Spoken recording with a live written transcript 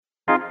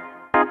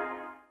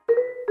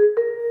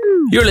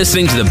You're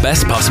listening to The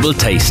Best Possible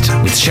Taste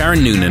with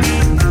Sharon Noonan.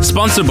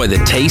 Sponsored by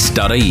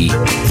thetaste.ie.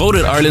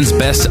 Voted Ireland's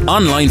best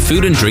online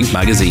food and drink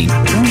magazine.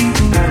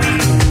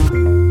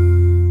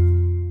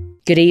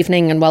 Good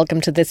evening and welcome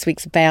to this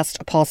week's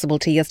Best Possible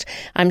Taste.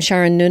 I'm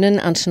Sharon Noonan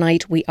and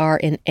tonight we are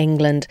in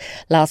England.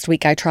 Last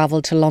week I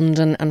travelled to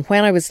London and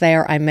when I was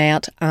there I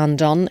met Anne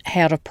Dunn,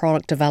 Head of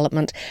Product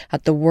Development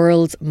at the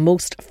world's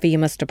most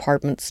famous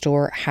department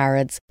store,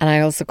 Harrods. And I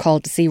also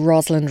called to see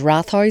Rosalind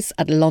Rathouse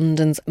at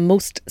London's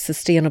most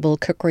sustainable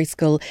cookery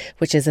school,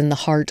 which is in the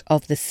heart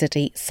of the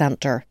city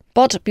centre.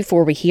 But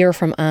before we hear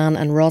from Anne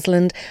and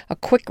Rosalind, a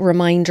quick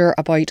reminder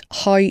about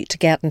how to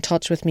get in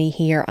touch with me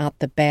here at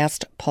The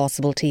Best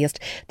Possible Taste.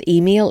 The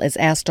email is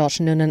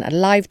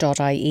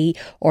s.noonan@live.ie,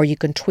 or you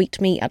can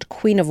tweet me at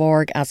Queen of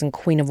Org, as in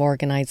Queen of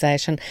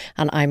Organisation,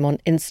 and I'm on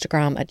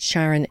Instagram at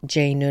Sharon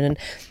J. Noonan.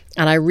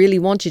 And I really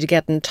want you to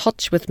get in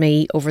touch with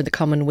me over the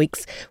coming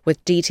weeks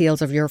with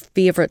details of your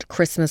favourite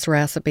Christmas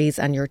recipes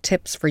and your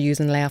tips for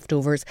using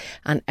leftovers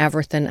and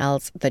everything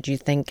else that you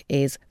think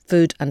is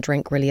food and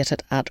drink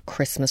related at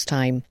Christmas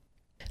time.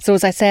 So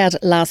as I said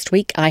last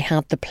week, I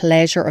had the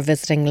pleasure of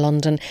visiting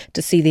London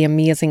to see the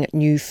amazing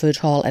new food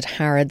hall at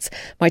Harrods.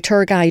 My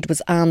tour guide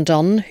was Anne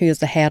Dunn, who is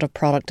the Head of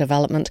Product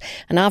Development.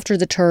 And after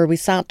the tour, we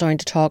sat down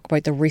to talk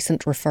about the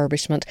recent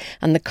refurbishment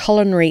and the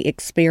culinary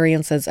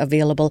experiences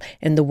available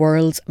in the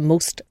world's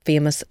most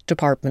famous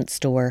department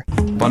store.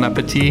 Bon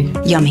appetit.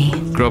 Yummy.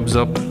 Grubs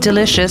up.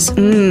 Delicious.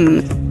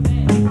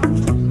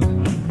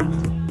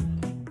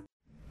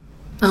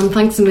 And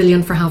thanks a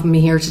million for having me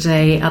here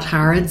today at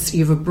Harrods.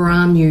 You have a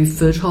brand new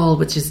food hall,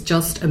 which is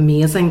just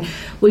amazing.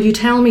 Will you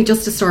tell me,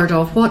 just to start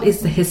off, what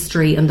is the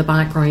history and the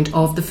background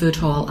of the food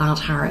hall at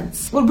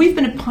Harrods? Well, we've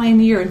been a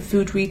pioneer in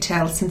food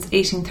retail since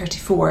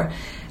 1834.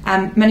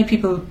 Many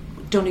people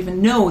don't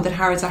even know that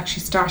Harrods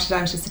actually started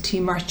out as a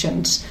tea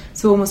merchant,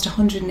 so almost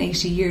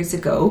 180 years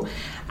ago.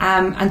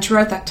 And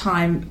throughout that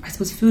time, I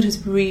suppose food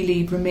has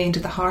really remained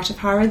at the heart of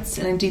Harrods,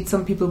 and indeed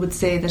some people would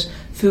say that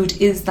food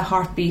is the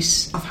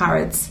heartbeat of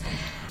Harrods.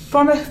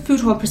 From a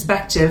food hall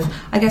perspective,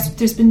 I guess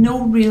there's been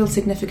no real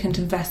significant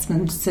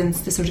investment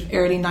since the sort of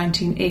early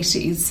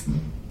 1980s.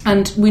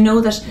 And we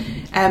know that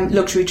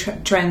luxury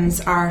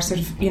trends are sort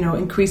of,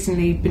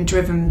 increasingly been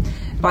driven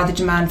by the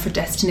demand for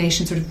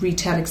destination sort of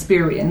retail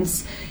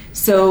experience.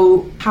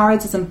 So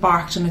Harrods has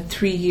embarked on a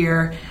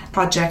 3-year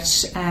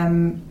project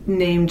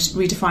named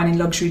Redefining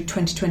Luxury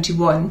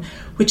 2021,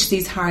 which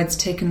sees Harrods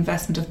take an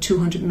investment of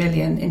 200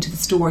 million into the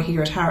store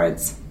here at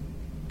Harrods.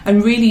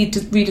 And really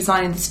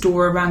redesigning the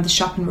store around the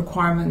shopping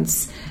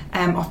requirements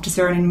of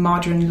discerning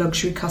modern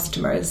luxury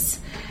customers.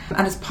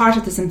 And as part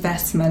of this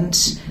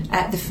investment,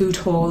 the food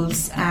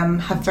halls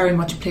have very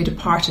much played a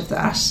part of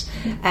that.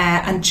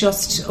 And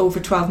just over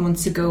 12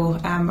 months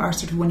ago, our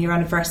sort of 1-year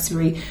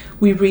anniversary,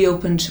 we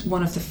reopened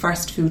one of the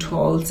first food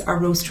halls, our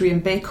roastery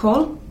and bake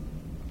hall.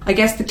 I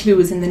guess the clue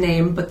is in the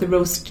name, but the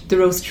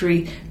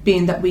roastery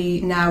being that we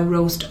now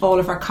roast all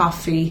of our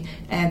coffee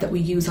that we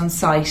use on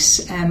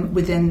site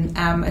within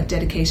a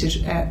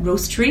dedicated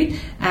roastery,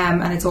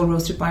 and it's all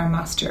roasted by our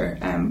master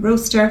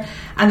roaster.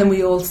 And then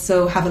we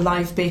also have a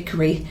live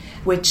bakery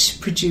which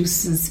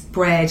produces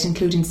bread,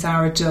 including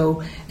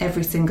sourdough,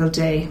 every single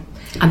day.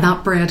 And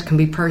that bread can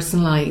be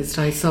personalised,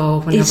 I saw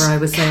whenever I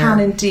was there. It can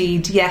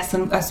indeed, yes.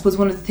 And I suppose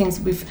one of the things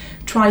that we've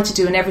tried to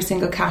do in every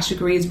single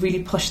category is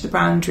really push the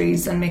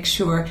boundaries and make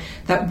sure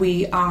that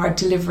we are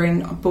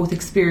delivering both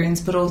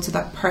experience but also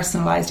that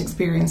personalised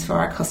experience for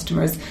our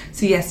customers.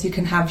 So yes, you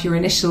can have your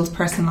initials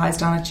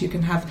personalised on it, you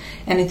can have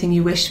anything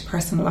you wish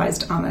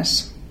personalised on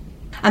it.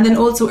 And then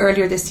also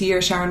earlier this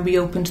year, Sharon, we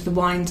opened the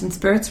wines and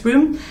spirits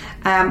room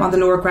on the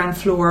lower ground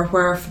floor,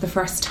 where for the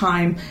first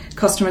time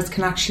customers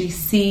can actually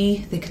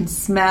see, they can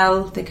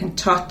smell, they can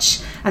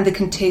touch, and they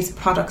can taste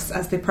products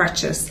as they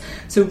purchase.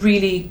 So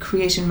really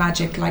creating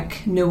magic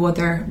like no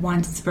other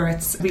wines and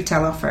spirits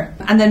retail offer.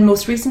 And then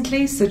most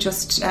recently, so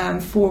just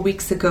 4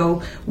 weeks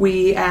ago,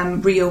 we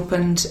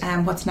reopened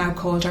what's now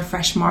called our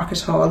Fresh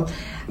Market Hall,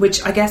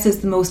 which I guess is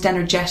the most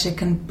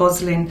energetic and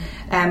bustling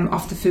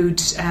of the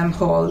food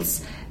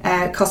halls.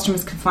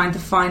 Customers can find the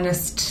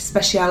finest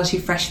specialty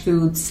fresh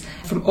foods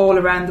from all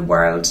around the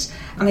world,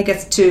 and I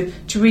guess to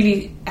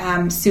really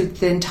suit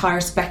the entire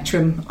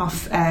spectrum of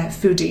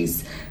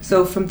foodies.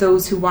 So from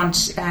those who want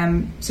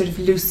sort of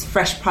loose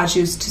fresh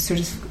produce to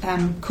sort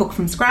of cook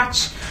from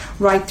scratch,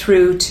 right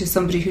through to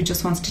somebody who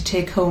just wants to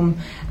take home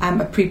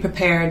a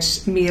pre-prepared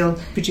meal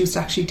produced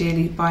actually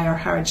daily by our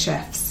Harrods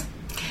chefs.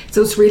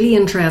 So it's really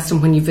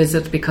interesting when you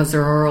visit, because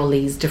there are all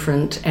these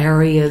different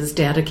areas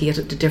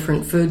dedicated to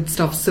different food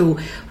stuff. So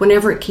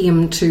whenever it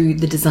came to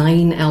the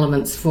design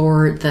elements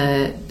for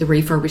the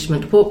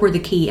refurbishment, what were the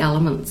key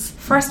elements?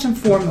 First and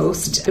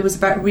foremost, it was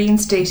about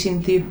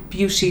reinstating the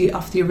beauty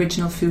of the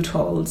original food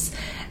halls,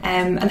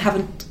 and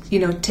having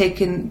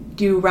taken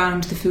you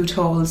around the food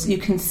halls, you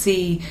can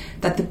see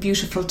that the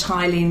beautiful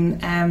tiling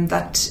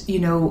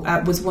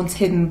that was once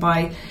hidden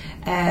by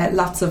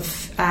lots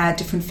of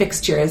different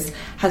fixtures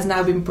has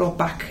now been brought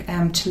back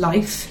to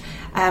life.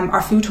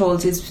 Our food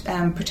halls is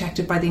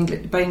protected by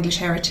English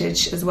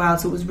Heritage as well,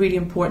 so it was really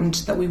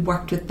important that we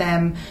worked with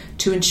them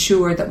to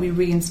ensure that we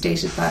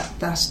reinstated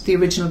that the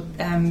original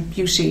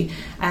beauty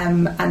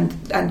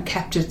and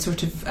kept it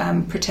sort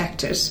of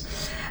protected.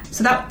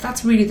 So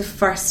that's really the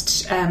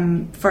first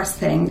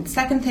thing. The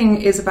second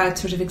thing is about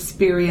sort of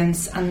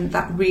experience and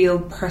that real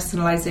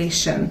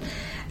personalisation.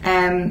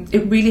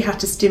 It really had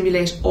to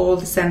stimulate all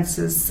the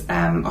senses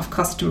of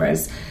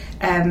customers,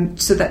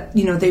 so that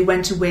they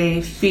went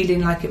away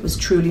feeling like it was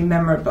truly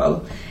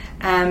memorable.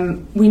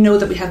 We know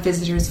that we have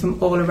visitors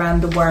from all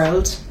around the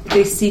world.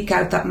 They seek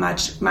out that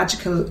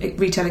magical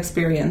retail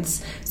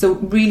experience. So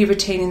really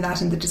retaining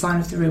that in the design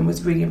of the room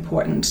was really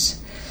important.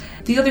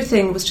 The other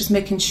thing was just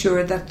making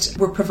sure that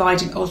we're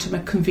providing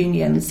ultimate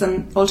convenience,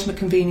 and ultimate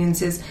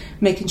convenience is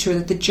making sure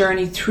that the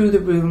journey through the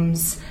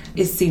rooms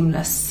is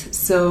seamless.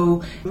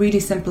 So really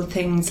simple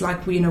things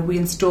like we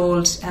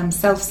installed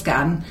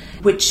self-scan,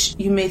 which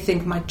you may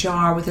think might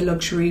jar with a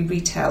luxury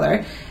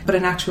retailer, but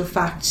in actual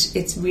fact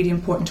it's really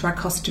important to our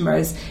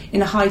customers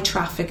in a high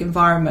traffic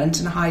environment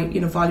and a high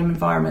volume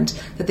environment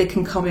that they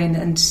can come in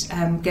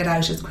and get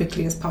out as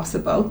quickly as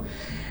possible.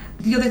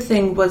 The other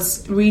thing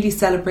was really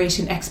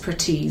celebrating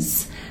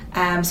expertise.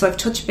 So I've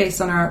touched base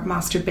on our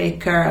master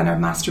baker and our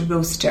master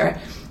roaster,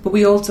 but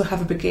we also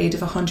have a brigade of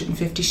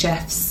 150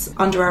 chefs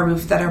under our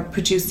roof that are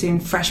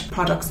producing fresh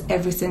products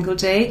every single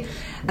day.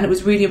 And it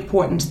was really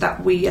important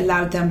that we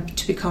allowed them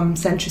to become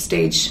centre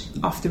stage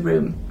of the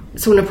room.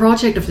 So in a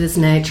project of this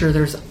nature,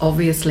 there's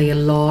obviously a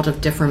lot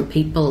of different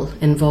people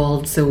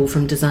involved, so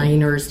from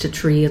designers to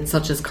trades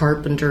such as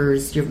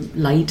carpenters, your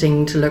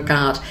lighting to look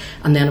at,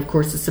 and then of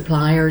course the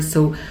suppliers.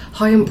 So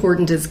how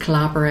important is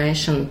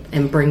collaboration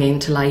in bringing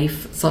to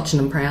life such an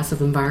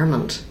impressive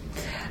environment?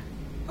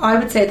 I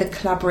would say that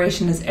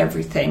collaboration is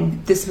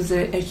everything. This was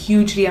a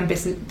hugely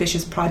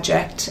ambitious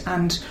project,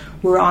 and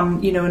we're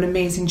on an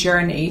amazing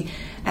journey.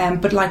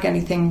 But like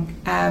anything,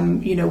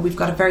 we've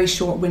got a very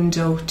short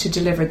window to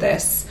deliver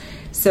this.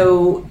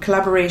 So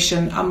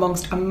collaboration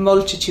amongst a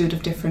multitude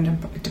of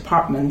different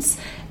departments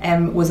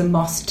was a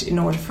must in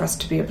order for us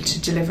to be able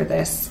to deliver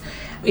this.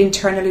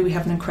 Internally, we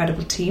have an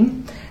incredible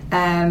team.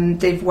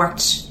 They've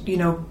worked,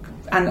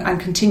 and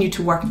continue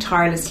to work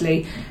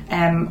tirelessly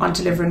on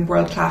delivering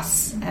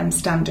world-class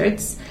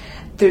standards.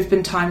 There's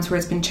been times where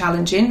it's been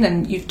challenging,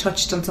 and you've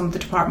touched on some of the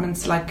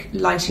departments like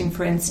lighting,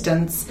 for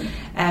instance.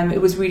 It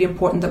was really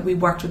important that we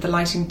worked with the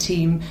lighting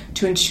team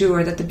to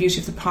ensure that the beauty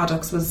of the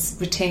products was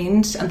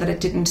retained and that it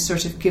didn't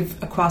sort of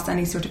give across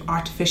any sort of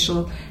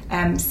artificial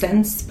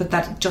sense, but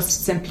that it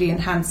just simply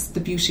enhanced the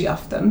beauty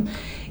of them.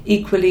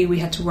 Equally, we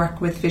had to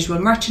work with visual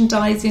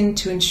merchandising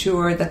to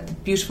ensure that the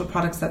beautiful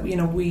products that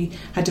we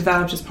had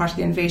developed as part of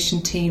the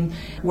innovation team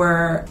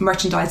were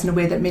merchandised in a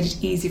way that made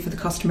it easy for the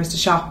customers to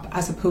shop,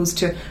 as opposed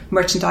to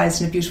merchandised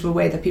in a beautiful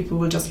way that people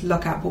will just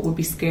look at but will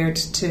be scared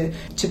to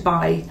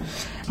buy.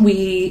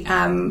 We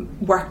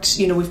worked,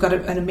 we've got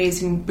an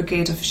amazing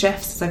brigade of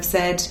chefs, as I've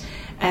said,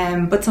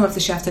 but some of the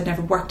chefs had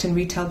never worked in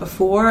retail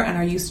before and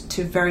are used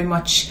to very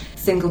much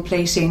single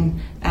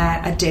plating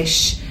a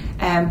dish.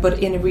 But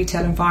in a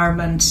retail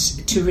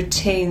environment, to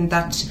retain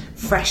that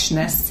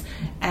freshness,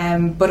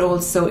 but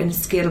also in a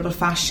scalable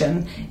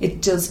fashion,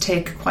 it does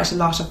take quite a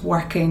lot of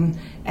working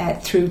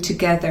through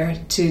together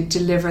to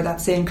deliver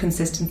that same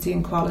consistency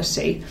and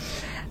quality.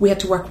 We had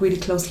to work really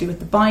closely with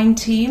the buying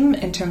team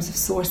in terms of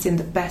sourcing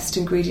the best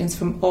ingredients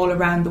from all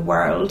around the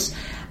world,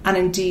 and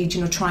indeed,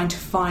 trying to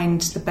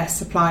find the best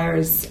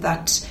suppliers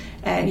that,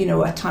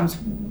 at times,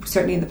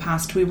 certainly in the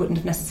past, we wouldn't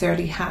have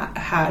necessarily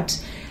had.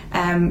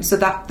 So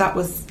that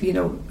was,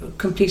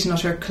 complete and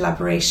utter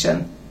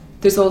collaboration.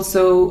 There's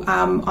also,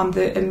 on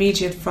the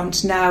immediate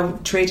front now,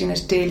 trading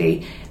it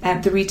daily,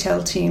 the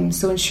retail team,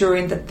 so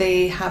ensuring that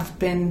they have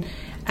been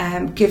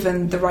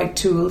given the right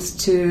tools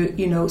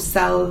to,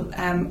 sell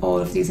all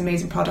of these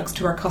amazing products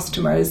to our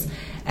customers,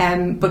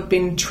 but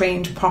been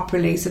trained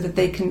properly so that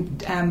they can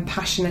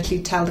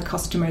passionately tell the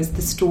customers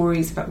the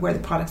stories about where the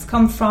products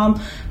come from,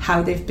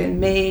 how they've been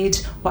made,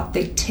 what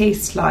they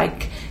taste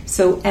like.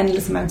 So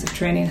endless amounts of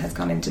training has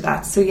gone into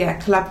that. So yeah,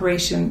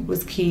 collaboration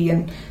was key,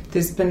 and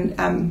there's been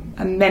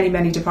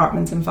many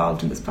departments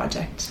involved in this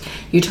project.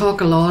 You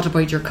talk a lot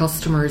about your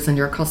customers and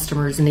your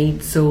customers'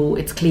 needs, so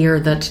it's clear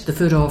that the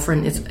food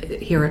offering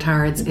here at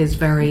Harrods is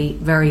very,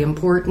 very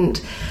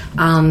important.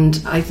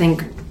 And I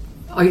think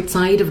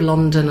outside of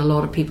London, a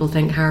lot of people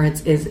think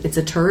Harrods it's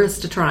a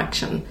tourist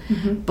attraction,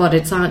 but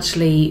it's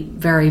actually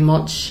very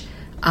much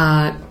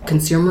a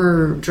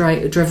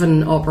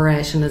consumer-driven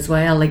operation as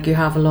well. Like, you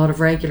have a lot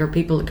of regular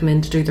people that come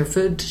in to do their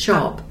food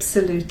shop.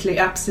 Absolutely.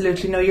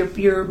 No,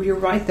 you're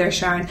right there,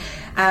 Sharon.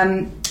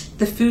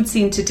 The food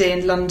scene today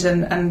in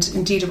London and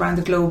indeed around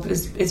the globe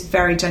is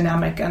very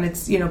dynamic, and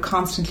it's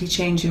constantly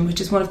changing,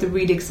 which is one of the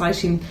really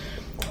exciting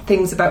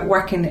things about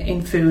working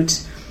in food.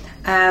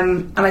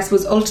 And I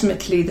suppose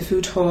ultimately the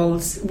food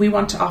halls, we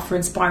want to offer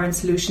inspiring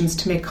solutions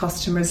to make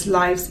customers'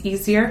 lives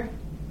easier,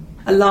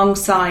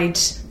 alongside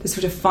the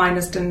sort of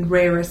finest and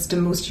rarest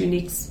and most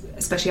unique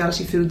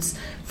speciality foods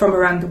from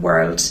around the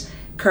world,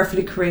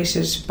 carefully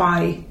curated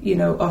by,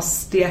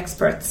 us, the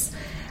experts.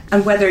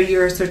 And whether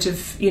you're sort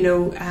of,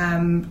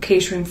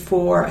 catering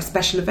for a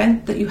special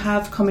event that you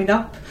have coming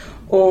up,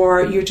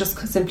 or you're just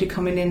simply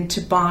coming in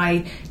to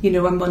buy, a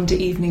Monday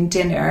evening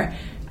dinner,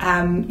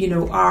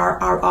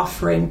 our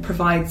offering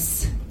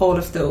provides all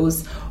of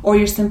those. Or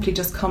you're simply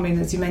just coming,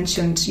 as you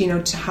mentioned,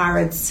 to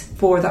Harrods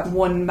for that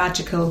one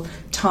magical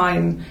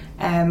time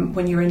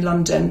when you're in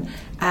London,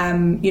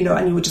 and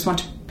you would just want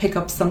to pick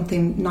up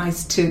something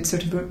nice to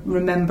sort of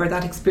remember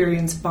that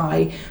experience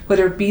by,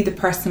 whether it be the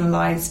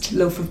personalised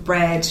loaf of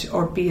bread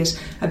or be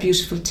it a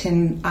beautiful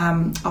tin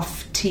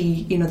of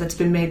tea, that's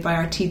been made by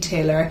our tea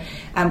tailor.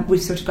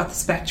 We've sort of got the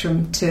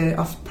spectrum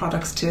of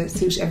products to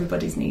suit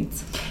everybody's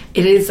needs.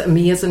 It is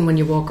amazing when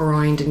you walk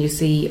around and you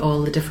see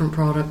all the different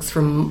products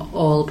from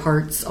all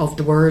parts of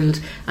the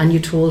world. And you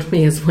told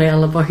me as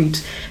well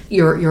about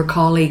your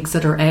colleagues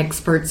that are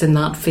experts in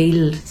that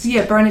field. So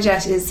yeah,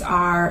 Bernadette is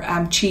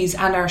our cheese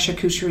and our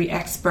charcuterie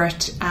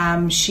expert.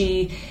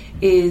 She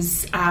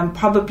is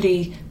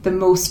probably the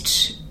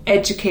most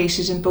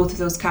educated in both of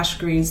those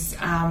categories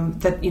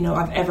that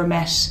I've ever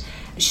met.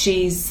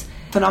 She's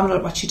phenomenal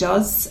at what she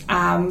does,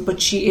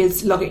 but she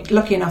is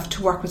lucky enough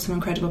to work with some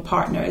incredible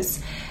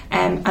partners.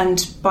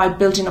 And by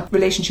building up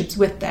relationships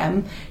with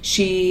them,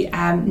 she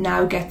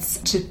now gets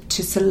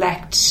to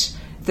select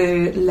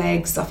the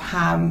legs of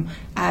ham.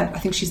 I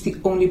think she's the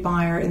only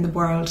buyer in the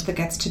world that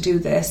gets to do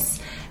this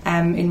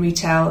in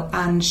retail,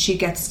 and she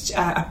gets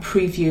a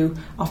preview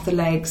of the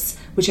legs,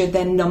 which are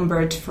then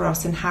numbered for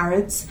us in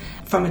Harrods.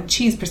 From a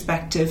cheese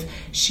perspective,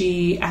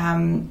 she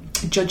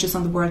judges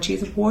on the World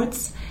Cheese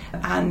Awards,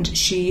 and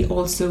she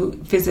also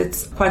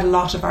visits quite a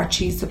lot of our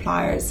cheese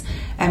suppliers,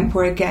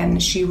 where again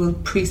she will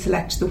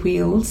pre-select the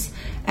wheels.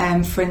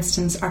 For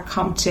instance, our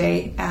Comte,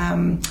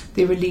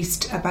 they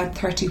released about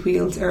 30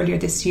 wheels earlier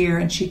this year,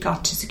 and she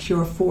got to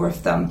secure 4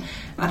 of them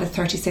at a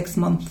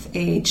 36-month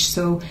age.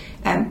 So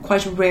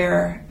quite a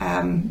rare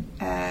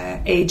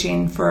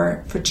aging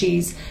for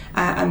cheese,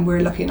 and we're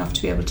lucky enough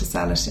to be able to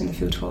sell it in the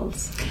food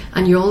halls.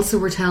 And you also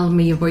were telling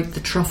me about the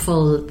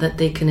truffle, that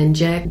they can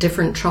inject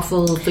different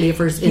truffle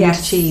flavours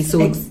into cheese.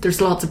 So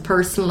there's lots of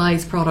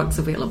personalised products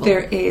available.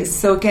 There is.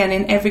 So again,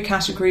 in every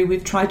category,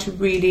 we've tried to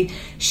really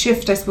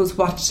shift, I suppose,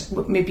 what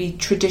maybe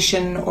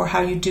tradition or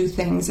how you do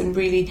things, and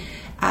really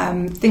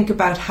think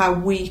about how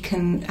we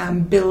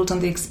can build on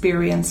the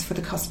experience for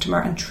the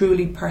customer and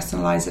truly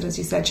personalise it, as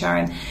you said,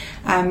 Sharon.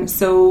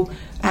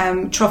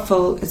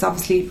 Truffle is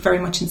obviously very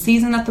much in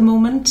season at the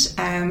moment,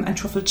 and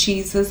truffle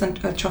cheeses and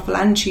truffle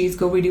and cheese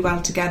go really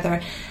well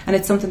together, and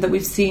it's something that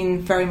we've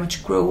seen very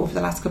much grow over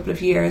the last couple of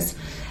years.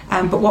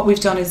 But what we've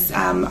done is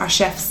our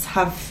chefs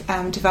have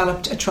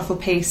developed a truffle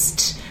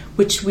paste,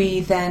 which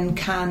we then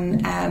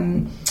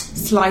can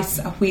slice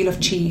a wheel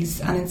of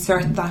cheese and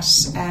insert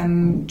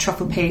that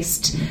truffle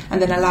paste and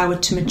then allow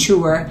it to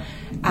mature.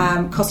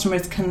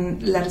 Customers can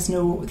let us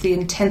know the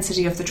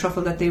intensity of the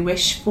truffle that they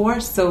wish for.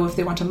 So if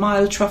they want a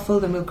mild truffle,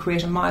 then we'll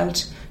create a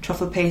mild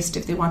truffle paste.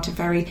 If they want a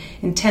very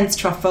intense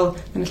truffle,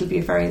 then it'll be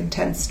a very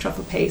intense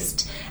truffle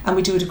paste. And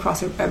we do it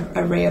across an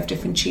array of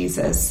different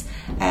cheeses.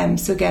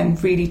 So again,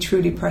 really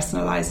truly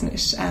personalising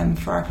it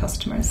for our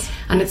customers.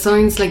 And it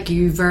sounds like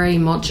you very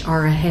much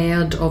are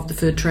ahead of the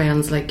food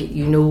trends, like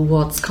you know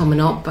what's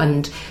coming up.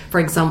 And for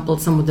example,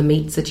 some of the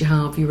meats that you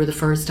have, you were the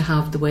first to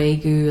have the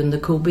Wagyu and the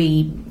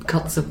Kobe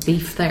cuts of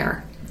beef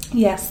there.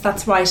 Yes,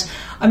 that's right.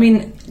 I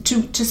mean,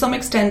 to some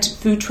extent,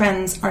 food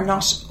trends are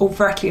not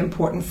overtly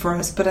important for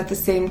us, but at the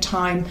same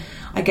time,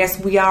 I guess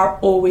we are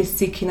always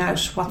seeking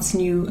out what's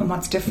new and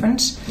what's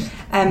different.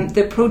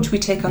 The approach we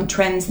take on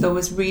trends, though,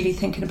 is really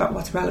thinking about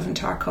what's relevant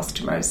to our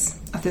customers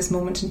at this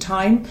moment in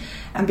time.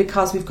 And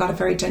because we've got a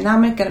very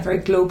dynamic and a very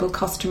global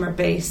customer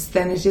base,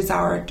 then it is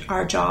our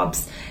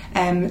jobs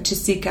to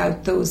seek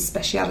out those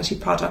speciality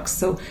products.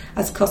 So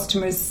as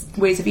customers'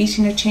 ways of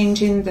eating are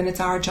changing, then it's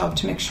our job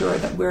to make sure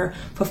that we're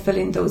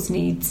fulfilling those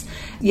needs.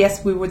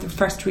 Yes, we were the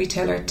first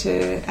retailer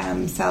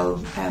to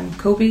sell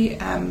Kobe,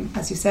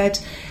 as you said,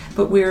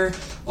 but we're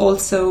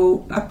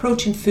also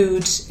approaching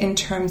food in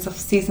terms of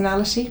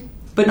seasonality,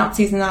 but not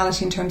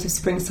seasonality in terms of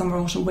spring, summer,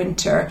 autumn,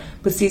 winter,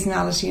 but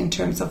seasonality in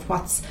terms of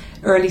what's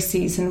early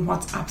season,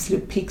 what's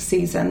absolute peak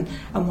season,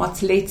 and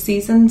what's late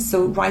season.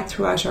 So right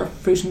throughout our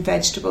fruit and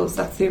vegetables,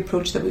 that's the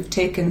approach that we've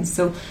taken.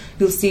 So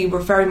you'll see we're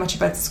very much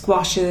about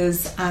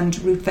squashes and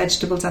root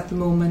vegetables at the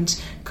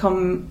moment.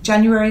 Come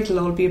January, it'll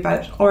all be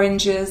about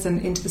oranges,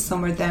 and into the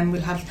summer then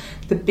we'll have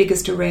the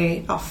biggest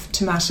array of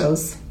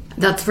tomatoes.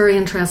 That's very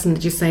interesting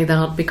that you say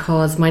that,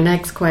 because my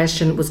next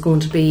question was going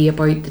to be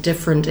about the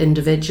different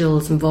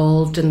individuals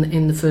involved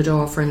in the food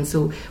offering.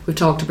 So we've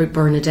talked about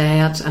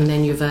Bernadette, and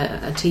then you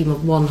have a team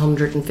of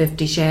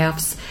 150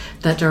 chefs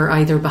that are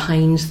either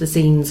behind the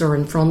scenes or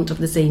in front of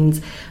the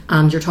scenes,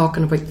 and you're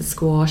talking about the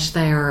squash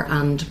there,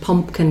 and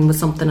pumpkin was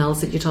something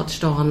else that you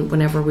touched on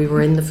whenever we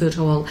were in the food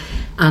hall,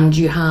 and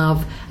you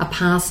have a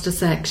pasta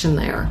section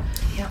there.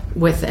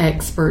 with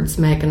experts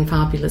making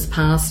fabulous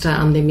pasta,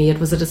 and they made,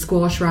 was it a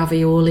squash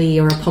ravioli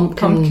or a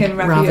pumpkin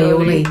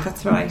ravioli?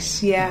 That's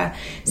right, yeah.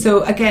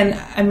 So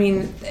again, I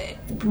mean,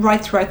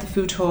 right throughout the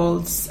food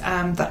halls,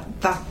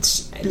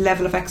 that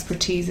level of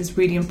expertise is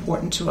really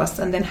important to us,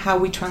 and then how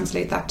we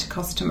translate that to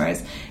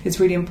customers is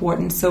really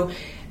important. So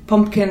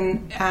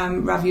pumpkin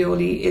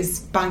ravioli is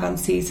bang on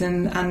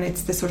season, and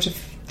it's the sort of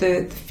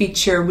the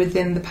feature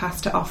within the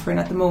pasta offering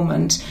at the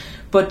moment.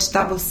 But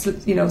that will,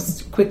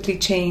 quickly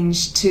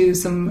change to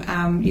some,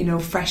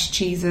 fresh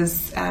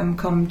cheeses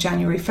come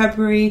January,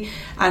 February,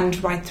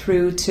 and right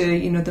through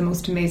to, the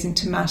most amazing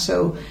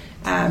tomato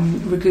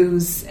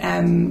ragouts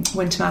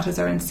when tomatoes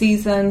are in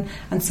season,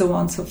 and so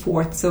on and so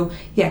forth. So,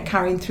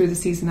 carrying through the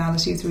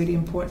seasonality is really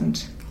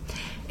important.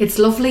 It's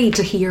lovely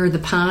to hear the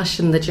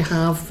passion that you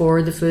have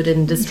for the food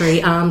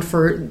industry and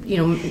for,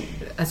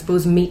 I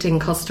suppose, meeting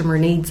customer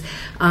needs.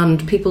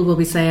 And people will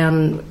be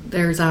saying,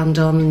 there's Anne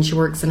Dunn and she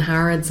works in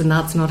Harrods, and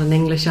that's not an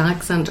English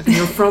accent.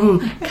 You're from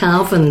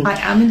Cavan. I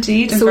am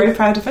indeed. I'm very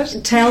proud of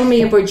it. Tell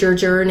me about your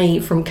journey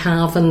from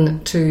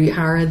Cavan to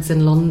Harrods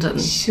in London.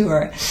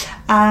 Sure.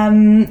 I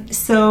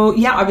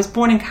was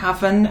born in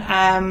Cavan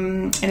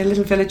in a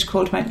little village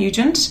called Mount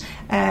Nugent,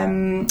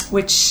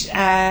 which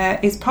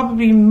is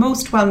probably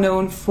most well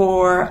known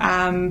for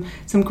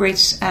some great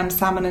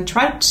salmon and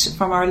trout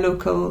from our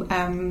local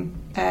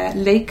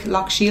lake,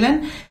 Loch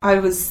Sheelin. I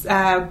was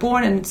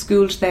born and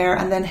schooled there,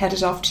 and then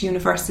headed off to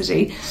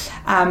university.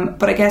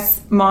 But I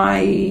guess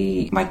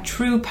my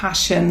true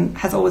passion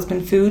has always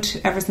been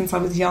food ever since I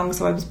was young.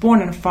 So I was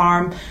born on a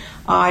farm.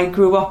 I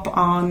grew up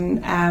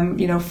on,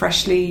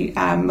 freshly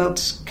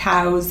milked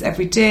cows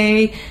every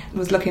day. I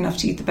was lucky enough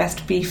to eat the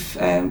best beef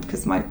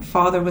because my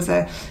father was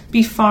a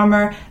beef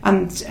farmer,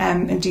 and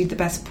indeed the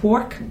best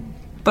pork.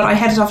 But I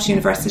headed off to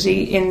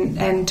university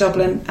in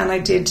Dublin, and I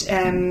did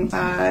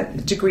a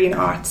degree in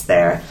arts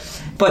there.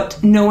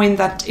 But knowing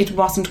that it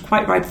wasn't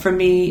quite right for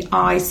me,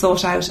 I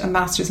sought out a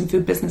master's in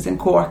food business in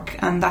Cork,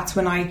 and that's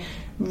when I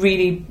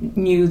really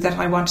knew that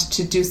I wanted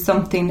to do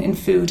something in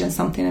food and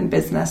something in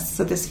business.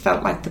 So this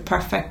felt like the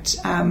perfect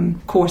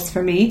course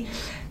for me.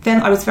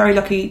 Then I was very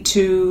lucky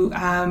to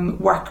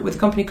work with a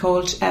company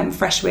called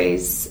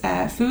Freshways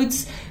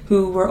Foods,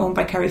 who were owned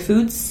by Kerry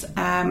Foods,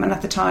 and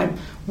at the time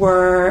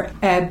were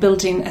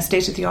building a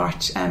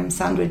state-of-the-art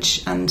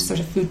sandwich and sort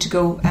of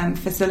food-to-go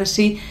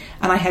facility.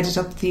 And I headed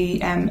up the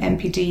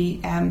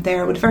MPD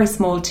there with a very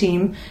small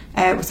team.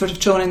 Was sort of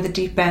thrown in the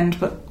deep end,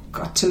 but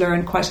got to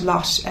learn quite a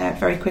lot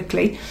very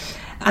quickly.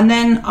 And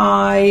then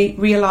I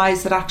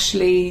realised that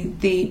actually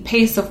the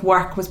pace of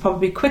work was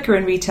probably quicker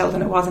in retail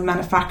than it was in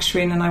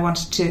manufacturing, and I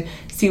wanted to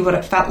see what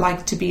it felt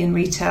like to be in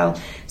retail.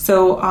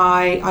 So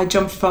I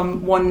jumped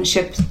from one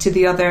ship to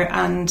the other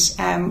and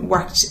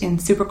worked in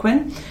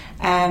Superquinn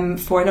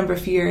for a number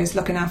of years,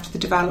 looking after the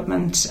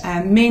development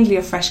mainly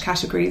of fresh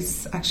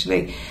categories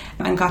actually,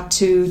 and got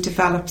to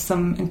develop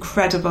some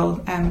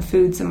incredible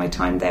foods in my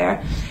time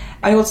there.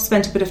 I also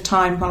spent a bit of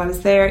time while I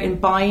was there in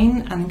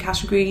buying and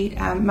category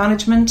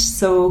management,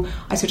 so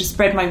I sort of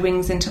spread my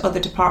wings into other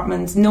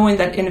departments, knowing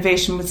that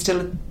innovation was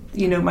still,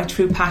 my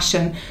true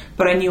passion,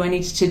 but I knew I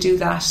needed to do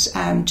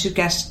that to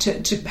get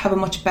to have a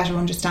much better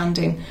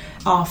understanding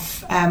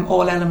of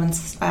all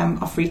elements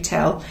of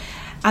retail.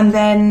 And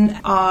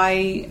then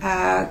I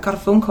got a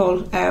phone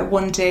call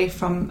one day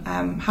from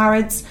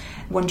Harrods,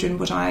 wondering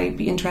would I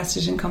be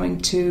interested in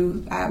coming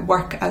to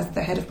work as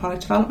the head of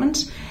product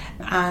development.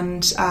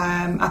 And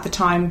at the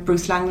time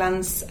Bruce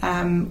Langlands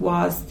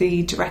was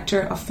the director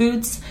of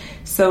foods,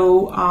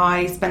 so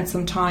I spent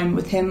some time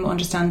with him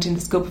understanding the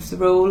scope of the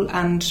role,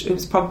 and it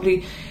was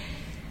probably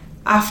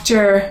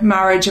after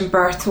marriage and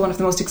birth one of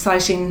the most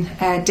exciting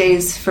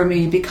days for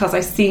me, because I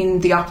seen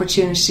the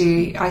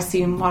opportunity, I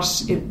seen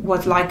what it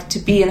was like to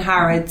be in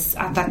Harrods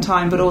at that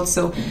time, but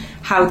also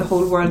how the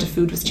whole world of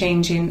food was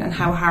changing and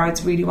how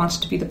Harrods really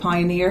wanted to be the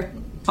pioneer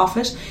of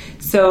it.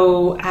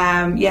 So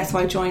so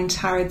I joined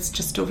Harrods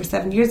just over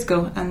 7 years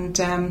ago, and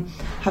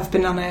have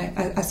been on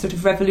a sort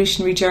of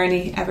revolutionary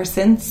journey ever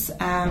since.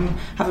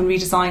 Having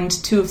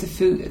redesigned 2 of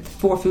the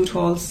 4 food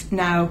halls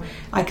now,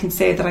 I can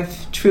say that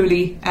I've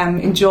truly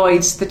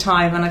enjoyed the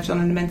time, and I've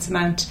done an immense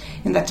amount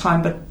in that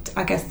time, but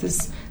I guess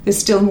there's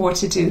still more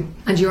to do.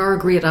 And you are a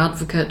great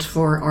advocate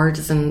for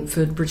artisan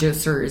food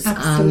producers.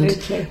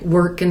 Absolutely. And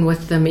working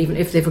with them, even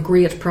if they've a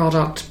great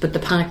product but the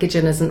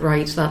packaging isn't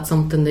right, that's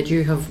something that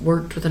you have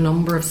worked with a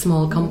number of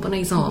small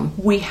companies on.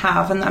 We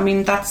have, and I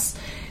mean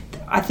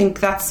I think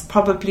that's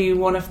probably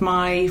one of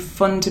my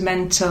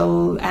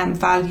fundamental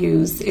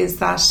values, is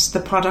that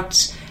the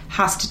product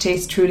has to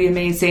taste truly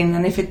amazing,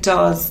 and if it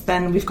does,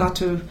 then we've got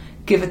to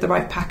give it the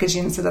right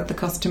packaging so that the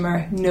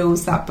customer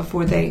knows that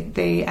before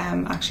they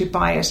actually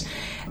buy it.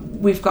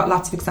 We've got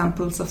lots of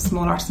examples of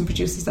small artisan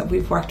producers that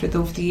we've worked with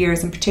over the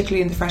years, and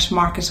particularly in the Fresh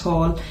Market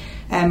Hall,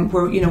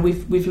 where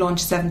we've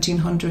launched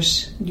 1,700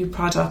 new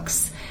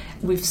products.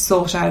 We've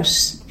sought out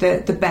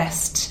the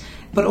best,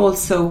 but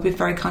also we're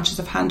very conscious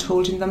of hand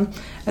holding them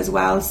as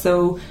well.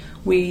 So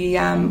we've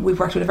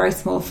worked with a very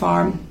small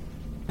farm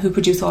who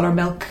produce all our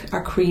milk,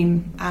 our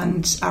cream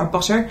and our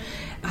butter.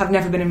 Have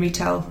never been in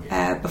retail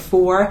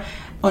before,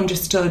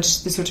 understood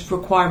the sort of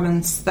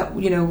requirements that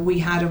we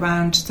had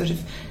around sort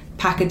of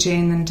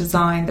packaging and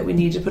design that we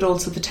needed, but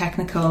also the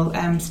technical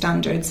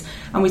standards.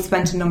 And we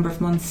spent a number of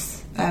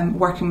months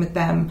working with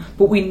them.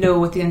 But we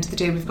know at the end of the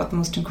day we've got the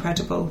most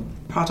incredible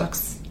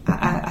products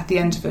at the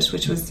end of it,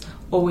 which was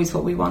always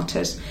what we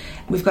wanted.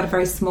 We've got a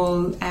very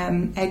small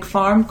egg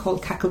farm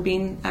called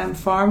Cacklebean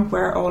Farm,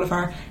 where all of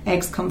our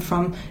eggs come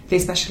from. They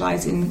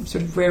specialise in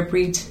sort of rare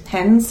breed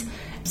hens.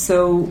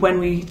 So when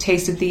we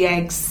tasted the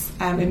eggs,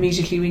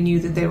 immediately we knew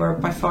that they were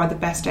by far the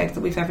best eggs that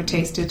we've ever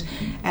tasted.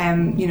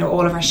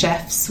 All of our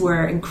chefs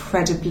were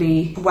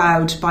incredibly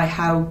wowed by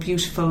how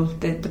beautiful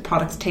the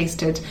products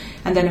tasted,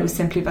 and then it was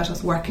simply about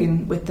us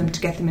working with them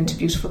to get them into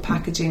beautiful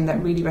packaging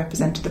that really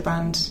represented the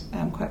brand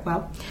quite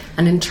well.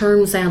 And in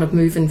terms then of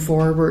moving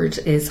forward,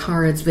 is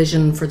Harrods'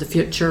 vision for the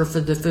future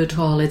for the food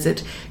hall, is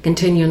it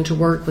continuing to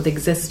work with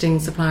existing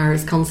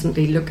suppliers,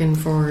 constantly looking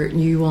for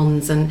new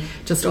ones and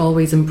just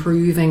always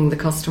improving the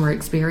customer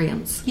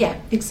experience? Yeah,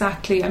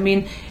 exactly. I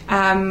mean,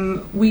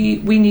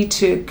 we need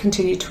to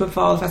continue to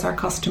evolve as our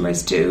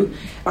customers do.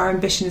 Our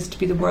ambition is to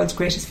be the world's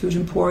greatest food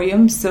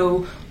emporium,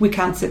 so we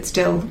can't sit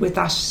still with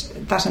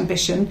that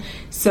ambition.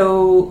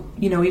 So,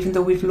 even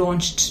though we've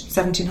launched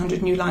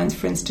 1,700 new lines,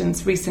 for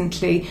instance,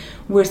 recently,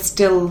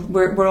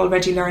 we're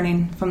already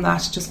learning from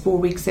that just 4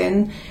 weeks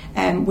in.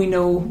 We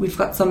know we've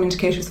got some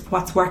indicators of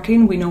what's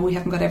working. We know we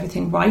haven't got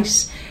everything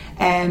right.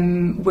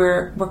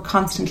 We're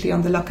constantly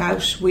on the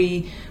lookout.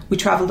 We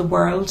travel the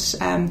world,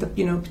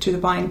 to the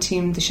buying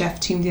team, the chef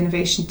team, the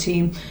innovation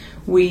team.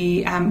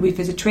 We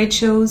visit trade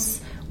shows.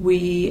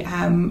 We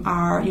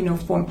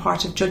form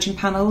part of judging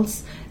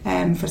panels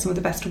for some of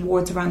the best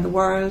awards around the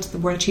world, the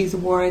World Cheese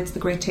Awards, the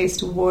Great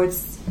Taste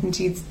Awards,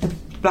 indeed the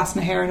Blas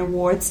na HÉireann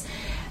Awards.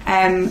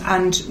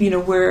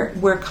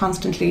 We're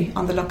constantly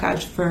on the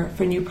lookout for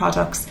new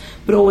products,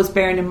 but always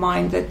bearing in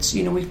mind that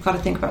we've got to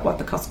think about what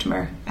the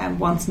customer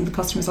wants, and the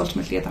customer is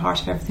ultimately at the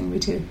heart of everything we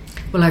do.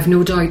 Well, I've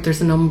no doubt there's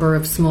a number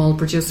of small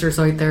producers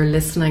out there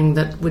listening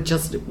that would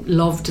just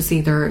love to see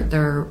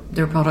their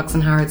products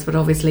in Harrods, but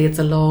obviously it's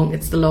the long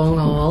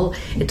haul.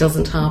 It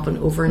doesn't happen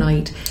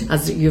overnight,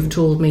 as you've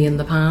told me in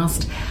the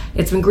past.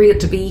 It's been great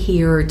to be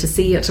here to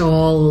see it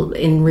all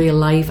in real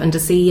life and to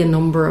see a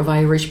number of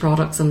Irish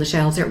products on the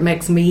shelves here. It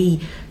makes me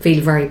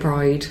feel very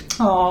proud.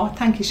 Oh,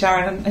 thank you,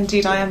 Sharon.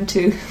 Indeed, I am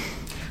too.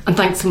 And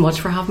thanks so much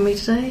for having me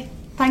today.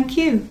 Thank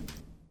you.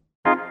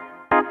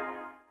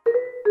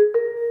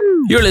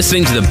 You're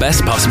listening to The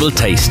Best Possible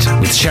Taste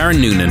with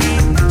Sharon Noonan,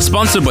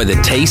 sponsored by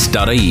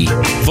thetaste.ie,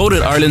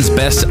 voted Ireland's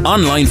best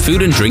online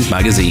food and drink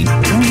magazine.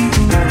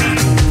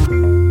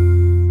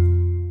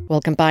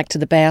 Welcome back to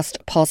The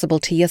Best Possible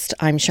Taste.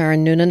 I'm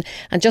Sharon Noonan,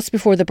 and just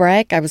before the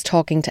break I was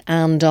talking to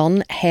Anne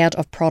Dunn, Head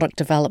of Product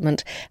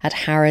Development at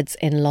Harrods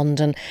in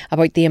London,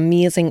 about the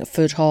amazing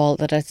food hall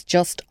that has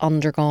just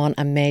undergone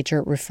a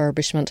major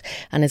refurbishment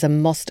and is a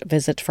must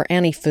visit for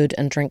any food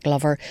and drink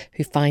lover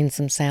who finds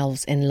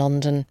themselves in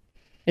London.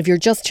 If you're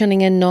just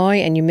tuning in now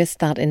and you missed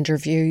that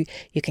interview,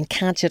 you can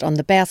catch it on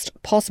The Best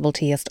Possible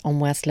Taste on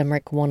West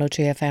Limerick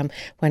 102 FM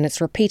when it's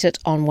repeated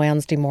on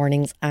Wednesday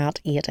mornings at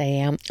 8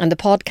 a.m. And the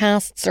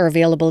podcasts are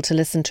available to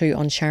listen to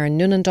on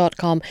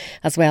SharonNoonan.com,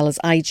 as well as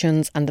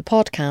iTunes and the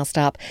podcast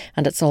app,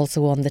 and it's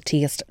also on the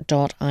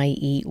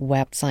taste.ie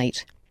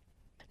website.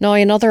 Now,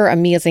 another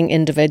amazing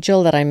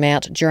individual that I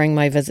met during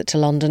my visit to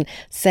London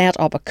set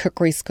up a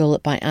cookery school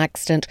by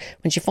accident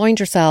when she found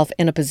herself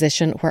in a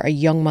position where a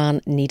young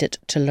man needed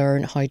to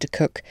learn how to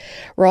cook.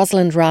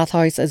 Rosalind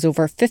Rathouse has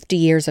over 50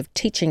 years of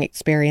teaching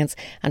experience,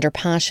 and her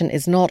passion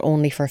is not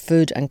only for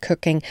food and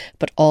cooking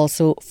but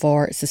also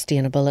for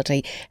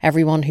sustainability.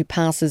 Everyone who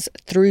passes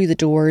through the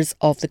doors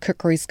of the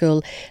cookery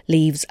school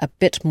leaves a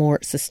bit more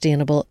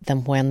sustainable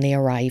than when they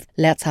arrive.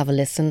 Let's have a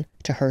listen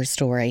to her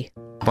story.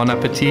 Bon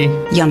appetit.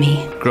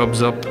 Yummy.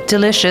 Grubs up.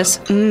 Delicious.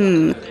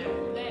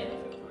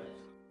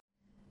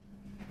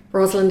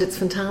 Rosalind, it's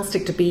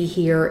fantastic to be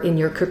here in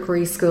your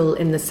cookery school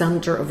in the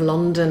centre of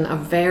London, a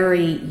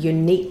very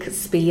unique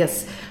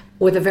space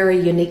with a very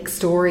unique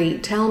story.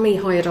 Tell me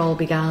how it all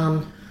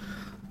began.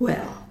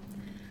 Well,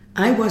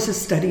 I was a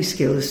study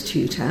skills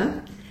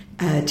tutor,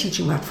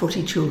 teaching about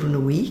 40 children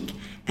a week,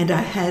 and I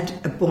had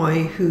a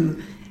boy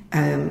who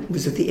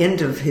was at the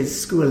end of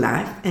his school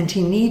life, and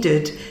he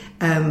needed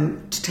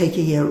to take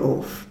a year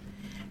off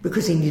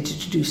because he needed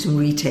to do some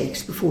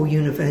retakes before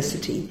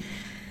university.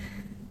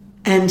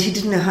 And he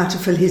didn't know how to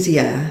fill his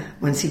year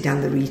once he'd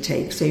done the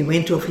retake. So he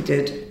went off, he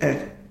did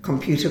a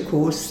computer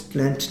course,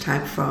 learned to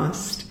type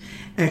fast,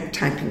 a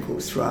typing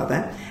course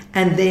rather,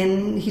 and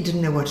then he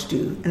didn't know what to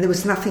do. And there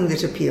was nothing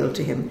that appealed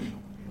to him.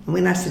 And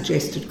when I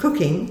suggested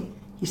cooking,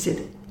 he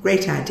said,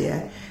 great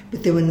idea,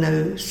 but there were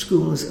no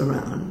schools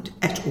around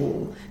at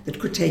all that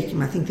could take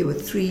him. I think there were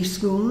 3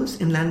 schools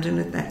in London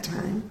at that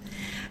time,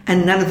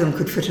 and none of them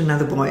could fit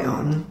another boy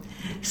on.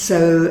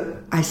 So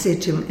I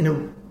said to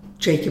him,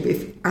 Jacob,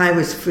 if I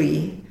was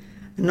free,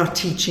 not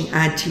teaching,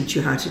 I'd teach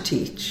you how to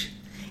teach.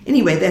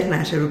 Anyway, that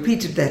night I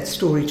repeated that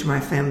story to my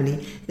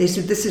family. They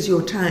said, this is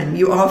your time.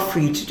 You are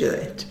free to do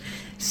it.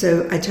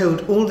 So I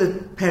told all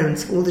the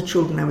parents, all the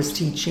children I was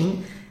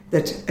teaching,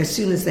 that as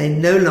soon as they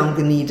no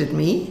longer needed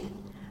me,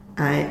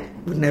 I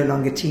would no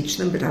longer teach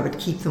them, but I would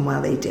keep them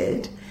while they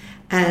did.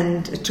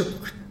 And it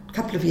took a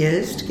couple of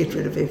years to get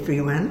rid of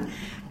everyone.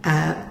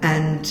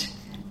 And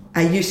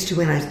I used to,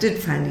 when I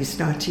did finally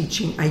start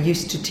teaching, I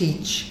used to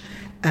teach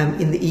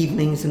in the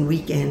evenings and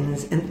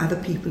weekends, and other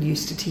people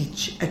used to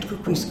teach at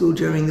cookery school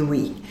during the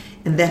week.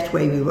 And that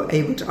way we were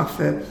able to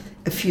offer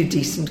a few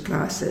decent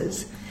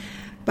classes.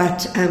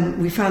 But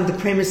we found the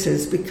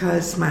premises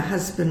because my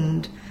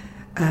husband,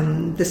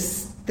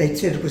 they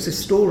said it was a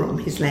storeroom,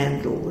 his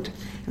landlord.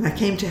 And I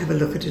came to have a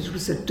look at it. It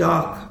was a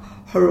dark,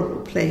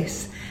 horrible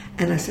place.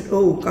 And I said,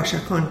 oh gosh,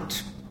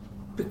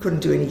 we couldn't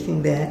do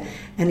anything there.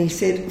 And he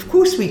said, of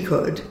course we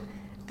could.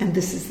 And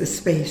this is the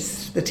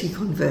space that he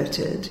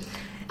converted.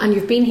 And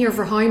you've been here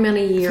for how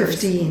many years?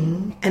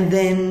 15. And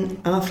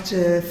then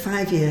after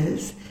 5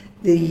 years,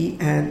 the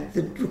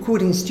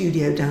recording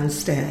studio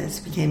downstairs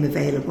became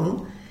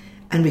available,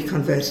 and we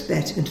converted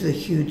that into the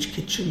huge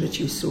kitchen that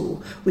you saw.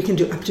 We can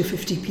do up to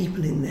 50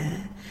 people in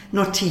there.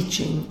 Not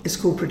teaching, as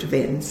corporate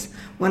events.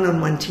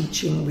 One-on-one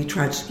teaching, we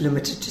tried to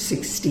limit it to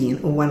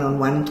 16, or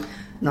one-on-one,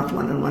 not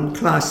one-on-one,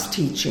 class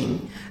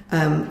teaching.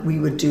 We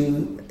would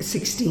do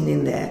 16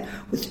 in there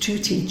with 2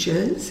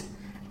 teachers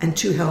and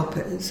 2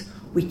 helpers.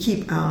 We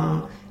keep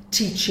our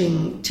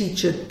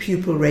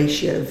teacher-pupil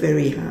ratio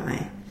very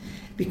high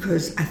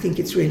because I think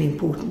it's really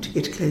important to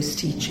get close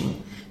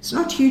teaching. It's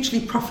not hugely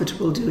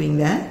profitable doing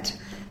that,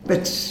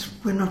 but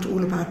we're not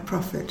all about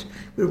profit.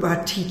 We're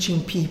about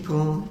teaching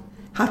people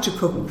how to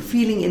cook,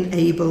 feeling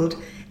enabled,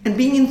 and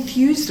being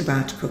enthused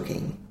about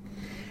cooking.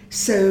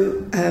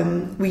 So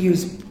we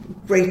use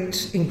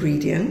great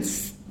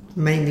ingredients,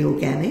 mainly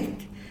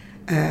organic.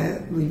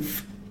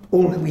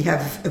 We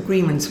have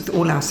agreements with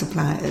all our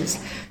suppliers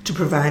to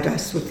provide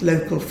us with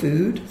local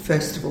food,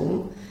 first of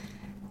all.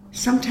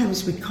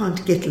 Sometimes we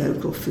can't get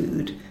local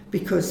food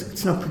because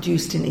it's not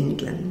produced in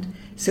England.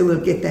 So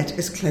we'll get that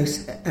as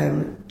close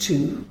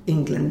to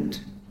England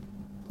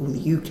or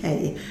the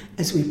UK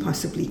as we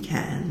possibly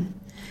can.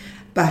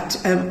 But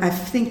I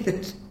think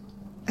that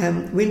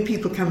when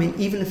people come in,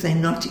 even if they're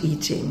not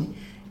eating,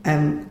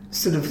 using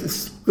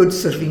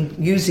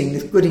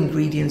the good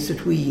ingredients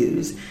that we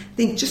use, I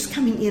think just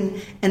coming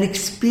in and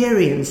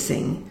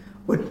experiencing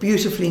what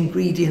beautiful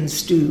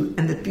ingredients do,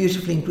 and that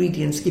beautiful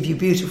ingredients give you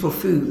beautiful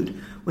food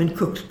when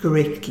cooked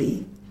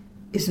correctly,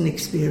 is an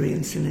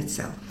experience in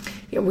itself.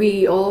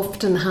 We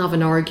often have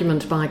an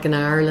argument back in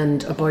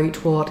Ireland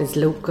about what is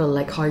local,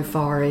 like how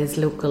far is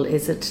local.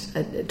 Is it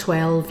a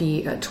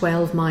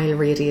 12-mile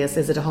radius?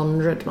 Is it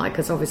 100 mile?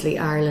 Because obviously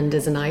Ireland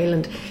is an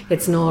island.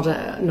 It's not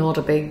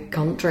a big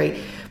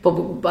country. But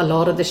a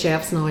lot of the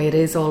chefs now, it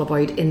is all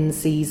about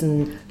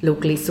in-season,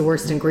 locally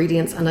sourced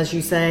ingredients. And as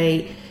you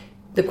say,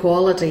 the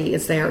quality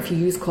is there. If you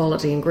use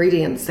quality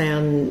ingredients,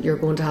 then you're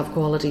going to have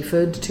quality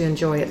food to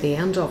enjoy at the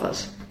end of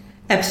it.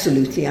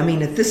 Absolutely. I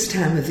mean, at this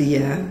time of the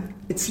year,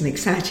 it's an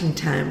exciting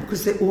time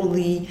because they're all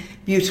the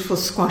beautiful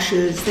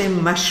squashes, they're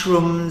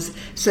mushrooms,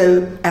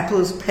 so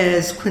apples,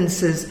 pears,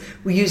 quinces,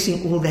 we're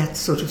using all that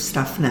sort of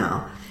stuff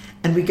now.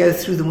 And we go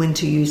through the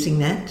winter using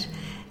that.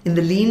 In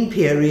the lean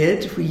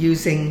period, we're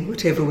using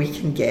whatever we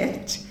can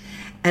get.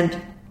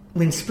 And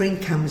when spring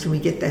comes and we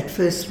get that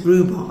first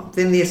rhubarb,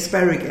 then the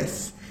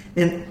asparagus,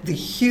 then the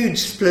huge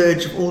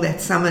splurge of all that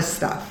summer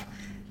stuff,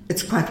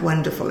 it's quite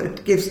wonderful.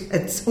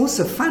 It's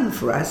also fun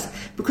for us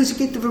because you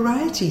get the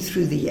variety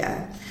through the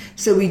year.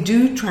 So we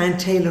do try and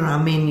tailor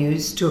our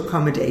menus to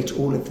accommodate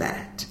all of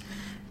that.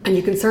 And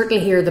you can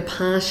certainly hear the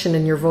passion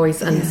in your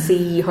voice and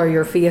see how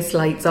your face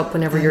lights up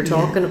whenever you're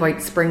talking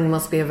about spring.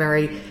 Must be a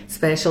very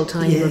special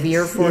time of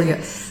year for you.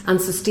 And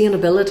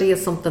sustainability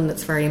is something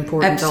that's very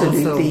important also.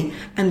 Absolutely.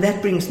 And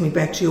that brings me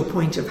back to your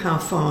point of how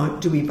far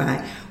do we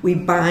buy. We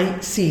buy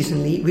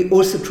seasonally. We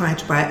also try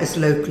to buy as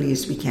locally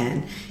as we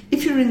can.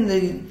 If you're in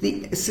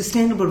the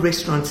Sustainable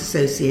Restaurants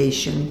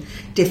Association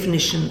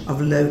definition of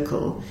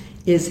local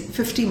is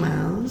 50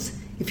 miles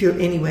if you're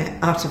anywhere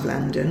out of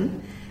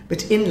London,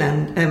 but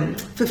inland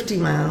 50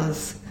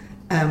 miles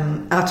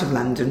out of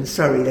London,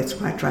 sorry, that's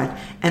quite right,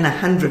 and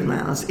 100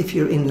 miles if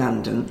you're in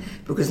London,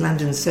 because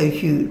London's so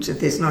huge that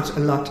there's not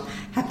a lot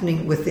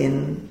happening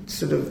within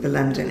sort of the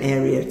London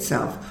area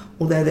itself,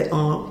 although there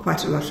are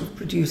quite a lot of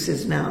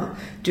producers now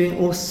doing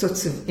all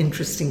sorts of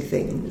interesting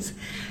things.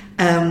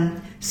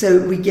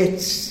 So we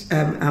get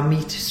our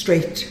meat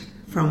straight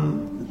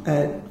from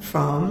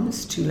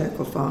farms, 2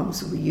 local farms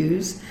that we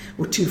use,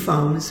 or 2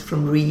 farms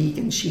from Reig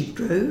and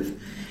Sheepgrove.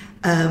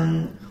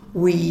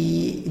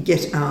 We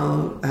get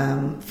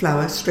our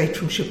flour straight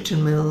from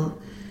Shipton Mill.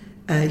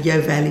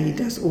 Yo Valley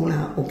does all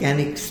our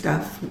organic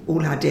stuff,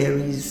 all our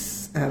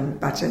dairies,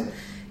 butter,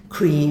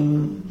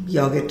 cream,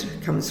 yogurt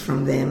comes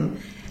from them,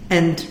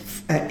 and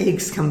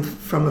eggs come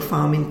from a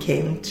farm in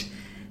Kent.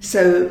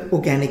 So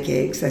organic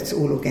eggs, that's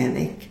all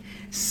organic,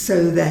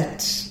 so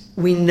that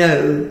we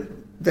know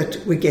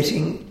that we're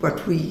getting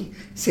what we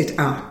set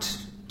out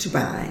to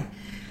buy.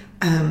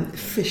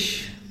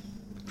 Fish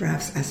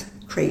drives us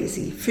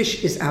crazy.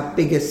 Fish is our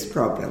biggest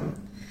problem.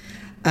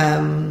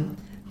 In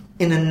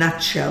a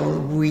nutshell,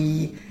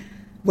 we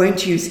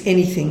won't use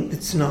anything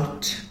that's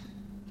not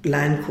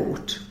land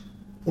caught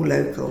or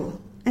local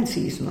and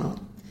seasonal.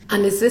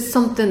 And is this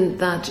something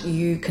that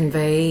you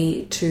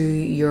convey to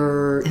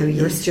your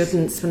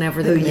students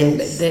whenever they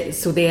come in?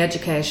 So the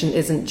education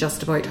isn't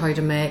just about how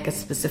to make a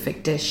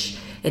specific dish.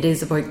 It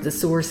is about the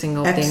sourcing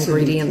of the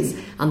ingredients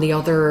and the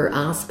other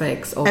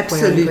aspects of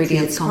where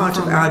ingredients come from. It's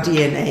part of our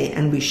DNA,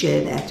 and we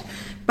share that.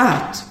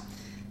 But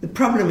the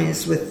problem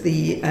is with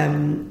the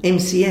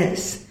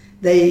MCS,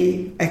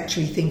 they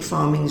actually think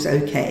farming's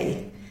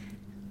okay.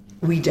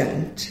 We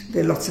don't.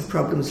 There are lots of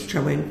problems which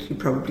you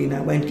probably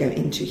know, won't go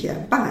into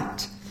here.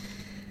 But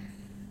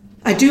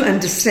I do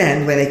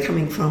understand where they're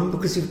coming from,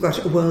 because we've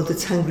got a world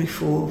that's hungry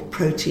for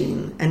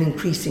protein, and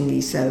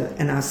increasingly so,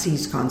 and our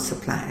seas can't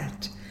supply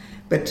it.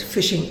 But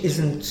fishing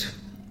isn't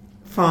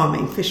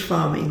farming. Fish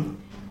farming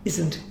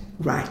isn't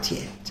right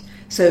yet.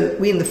 So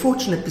we're in the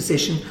fortunate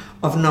position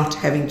of not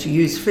having to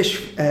use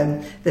fish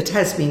that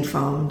has been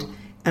farmed,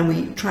 and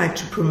we try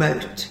to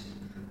promote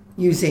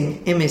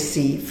using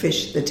MSC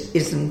fish that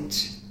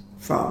isn't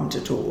farmed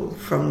at all,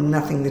 from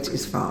nothing that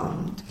is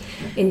farmed.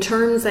 In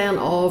terms then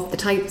of the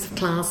types of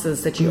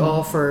classes that you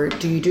offer,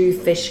 do you do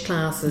fish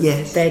classes,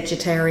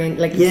 vegetarian,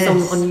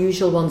 some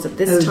unusual ones at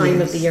this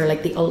time of the year,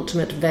 like the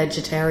ultimate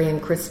vegetarian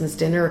Christmas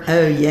dinner?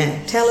 Oh,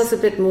 yes. Tell us a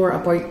bit more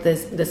about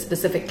the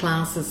specific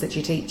classes that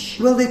you teach.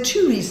 Well, there are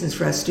two reasons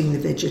for us doing the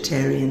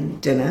vegetarian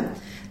dinner.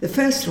 The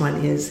first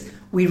one is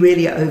we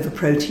really are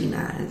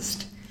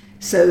over-proteinized.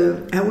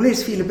 So I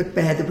always feel a bit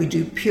bad that we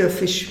do pure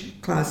fish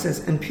classes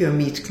and pure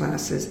meat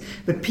classes,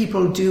 but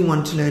people do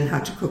want to learn how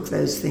to cook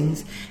those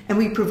things, and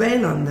we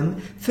prevail on them,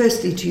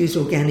 firstly to use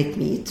organic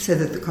meat so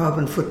that the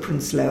carbon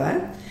footprint's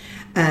lower,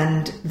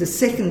 and the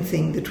second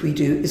thing that we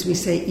do is we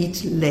say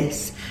eat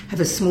less, have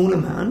a small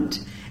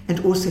amount,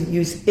 and also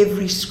use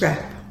every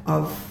scrap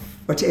of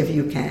whatever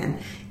you can.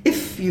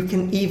 If you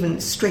can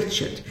even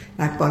stretch it,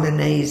 like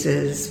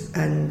bologneses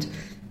and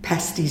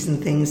pasties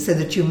and things, so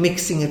that you're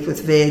mixing it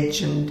with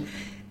veg, and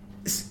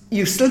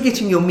you're still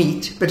getting your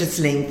meat, but it's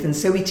lengthened.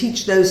 So we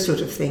teach those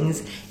sort of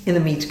things in the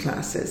meat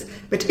classes.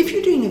 But if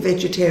you're doing a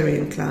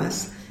vegetarian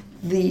class,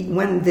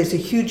 there's a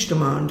huge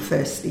demand,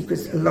 firstly,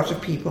 because a lot of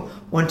people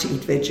want to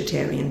eat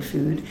vegetarian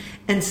food.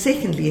 And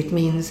secondly, it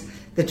means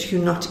that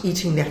you're not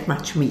eating that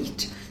much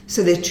meat.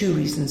 So there are two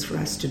reasons for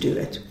us to do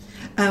it.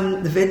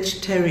 The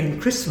vegetarian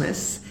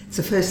Christmas, it's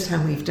the first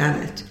time we've done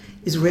it,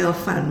 is real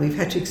fun. We've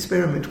had to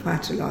experiment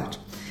quite a lot.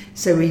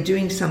 So we're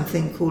doing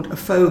something called a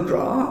faux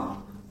gras.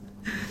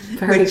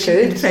 Very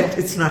good. In fact,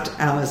 it's not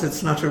ours,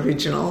 it's not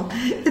original.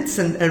 It's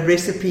a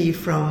recipe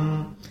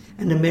from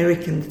an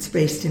American that's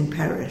based in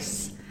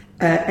Paris.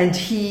 And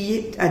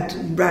he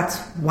writes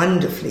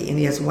wonderfully, and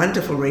he has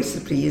wonderful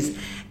recipes,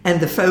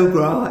 and the faux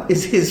gras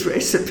is his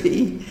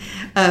recipe,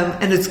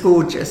 and it's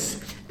gorgeous.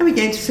 And we're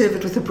going to serve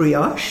it with a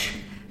brioche.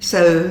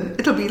 So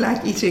it'll be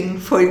like eating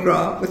foie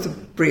gras with a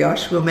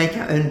brioche. We'll make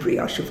our own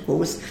brioche, of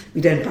course.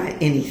 We don't buy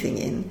anything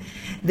in.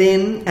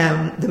 Then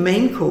the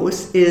main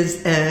course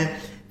is a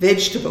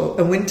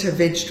winter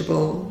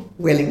vegetable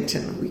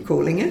Wellington, we're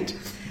calling it.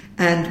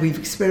 And we've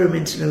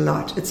experimented a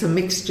lot. It's a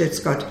mixture. It's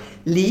got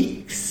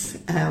leeks,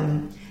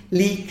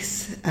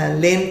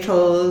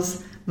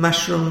 lentils,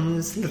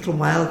 mushrooms, little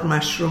wild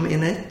mushroom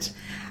in it.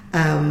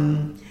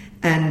 And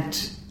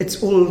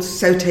it's all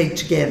sautéed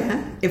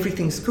together.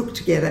 Everything's cooked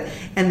together.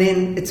 And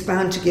then it's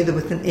bound together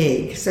with an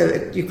egg.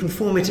 So you can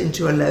form it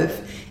into a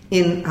loaf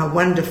in our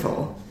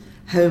wonderful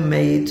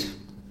homemade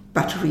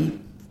buttery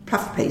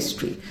puff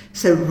pastry.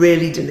 So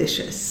really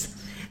delicious.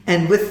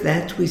 And with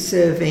that, we're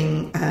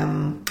serving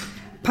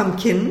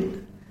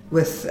pumpkin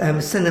with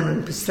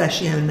cinnamon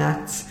pistachio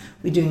nuts.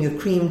 We're doing a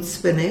creamed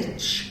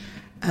spinach.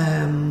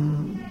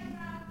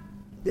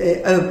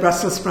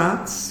 Brussels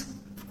sprouts,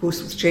 of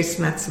course, with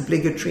chestnuts,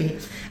 obligatory.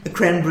 A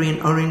cranberry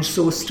and orange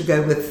sauce to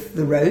go with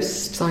the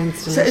roast.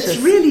 Sounds delicious. So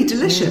it's really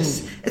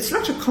delicious. It's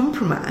not a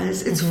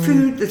compromise. It's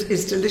food that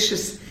is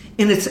delicious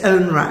in its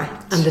own right.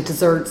 And the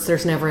desserts,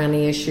 there's never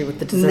any issue with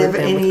the dessert. Never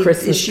any with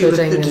Christmas issue with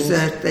pudding the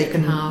dessert. They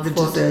can have the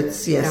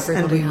desserts, yes.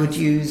 And we would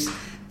use,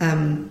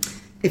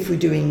 if we're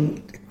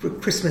doing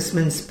Christmas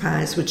mince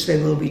pies, which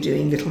they will be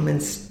doing, little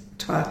mince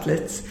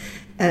tartlets,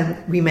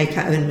 we make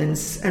our own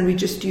mince, and we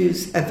just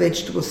use a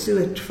vegetable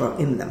suet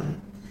in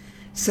them.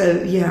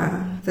 So,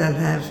 yeah, they'll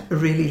have a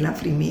really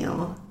lovely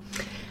meal.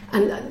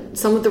 And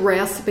some of the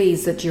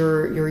recipes that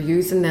you're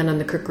using then in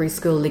the cookery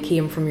school, they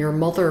came from your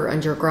mother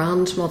and your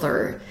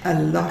grandmother.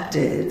 A lot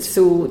did.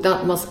 So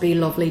that must be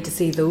lovely to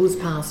see those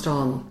passed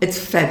on. It's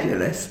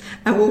fabulous.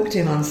 I walked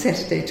in on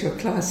Saturday to a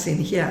class in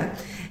here,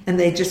 and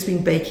they'd just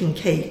been baking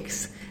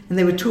cakes. and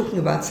they were talking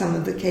about some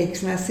of the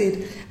cakes, and I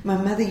said, my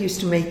mother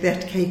used to make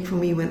that cake for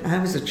me when I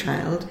was a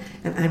child,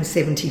 and I'm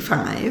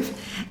 75,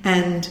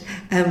 and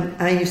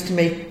I used to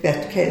make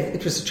that cake.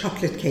 It was a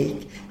chocolate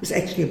cake. It was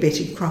actually a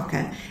Betty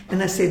Crocker,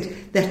 and I said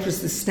that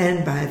was the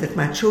standby that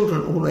my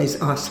children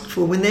always asked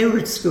for when they were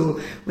at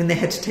school, when they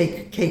had to take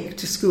a cake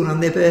to school on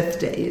their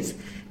birthdays,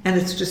 and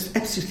it's just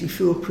absolutely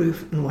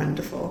foolproof and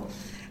wonderful.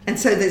 And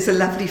so there's a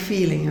lovely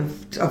feeling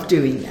of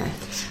doing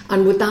that.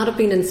 And would that have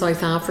been in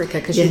South Africa?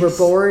 Because Yes. you were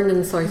born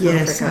in South Africa.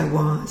 Yes, I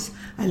was.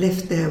 I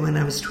left there when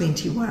I was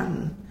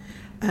 21.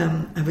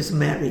 I was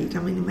married. I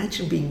mean,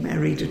 imagine being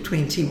married at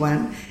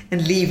 21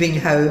 and leaving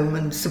home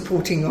and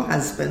supporting your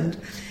husband.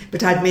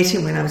 But I'd met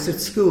him when I was at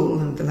school,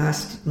 in the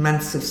last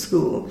months of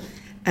school,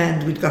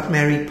 and we'd got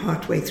married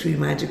partway through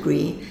my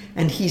degree,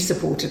 and he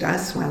supported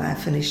us while I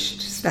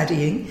finished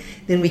studying.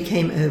 Then we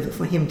came over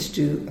for him to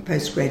do a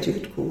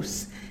postgraduate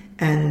course,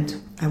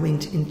 and I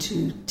went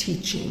into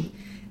teaching.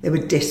 They were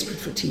desperate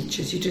for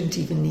teachers. You didn't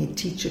even need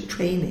teacher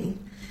training.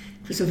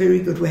 It was a very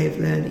good way of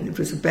learning. It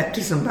was a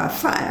baptism by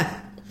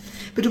fire.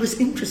 But it was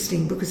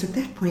interesting because at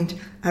that point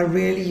I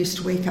really used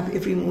to wake up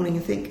every morning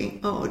thinking,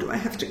 oh, do I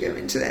have to go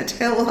into that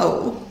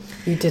hellhole?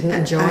 You didn't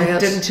enjoy it? I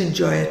didn't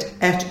enjoy it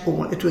at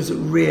all. It was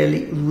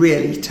really,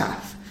 really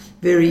tough.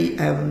 Very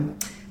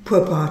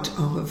poor part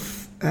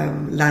of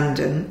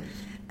London.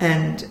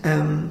 And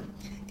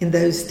in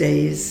those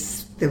days,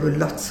 there were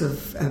lots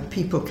of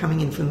people coming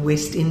in from the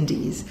West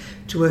Indies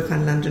to work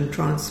on London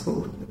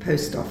Transport, the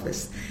post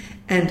office.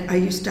 And I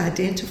used to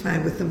identify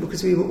with them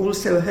because we were all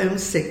so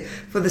homesick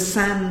for the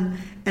sun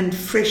and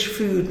fresh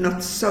food,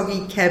 not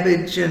soggy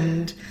cabbage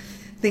and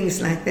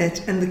things like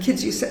that. And the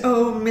kids used to say,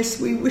 oh,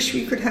 miss, we wish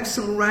we could have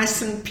some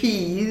rice and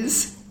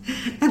peas.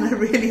 And I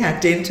really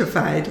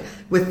identified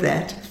with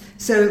that.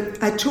 So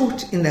I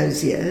taught in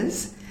those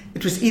years.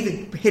 It was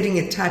either heading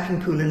a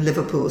typing pool in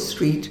Liverpool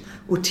Street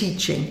or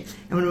teaching.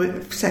 And when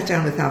we sat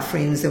down with our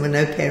friends, there were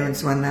no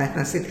parents one night,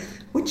 and I said,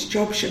 which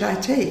job should I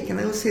take? And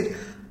they all said,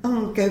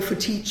 oh, go for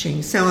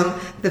teaching. So on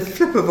the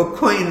flip of a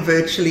coin,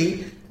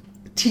 virtually,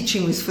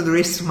 teaching was for the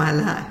rest of my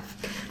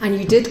life. And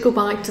you did go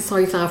back to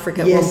South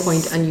Africa at one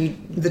point, and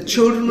the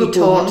children were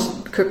taught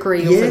born,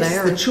 cookery over there.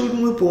 Yes, the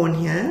children were born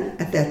here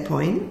at that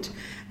point,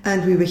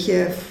 and we were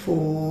here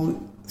for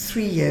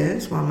 3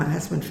 years while my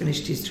husband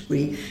finished his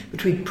degree,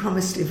 but we'd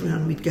promised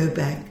everyone we'd go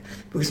back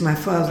because my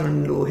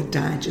father-in-law had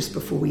died just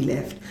before we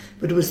left.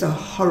 But it was the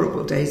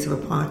horrible days of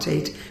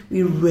apartheid.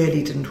 We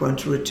really didn't want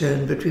to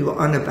return, but we were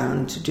honour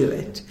bound to do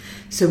it.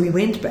 So we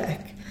went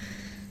back,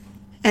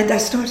 and I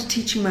started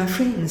teaching my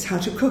friends how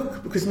to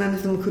cook because none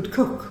of them could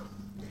cook.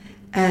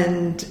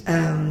 And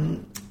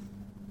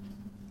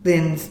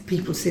then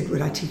people said,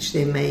 would I teach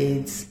their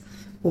maids?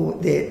 Or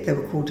they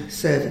were called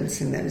servants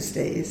in those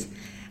days.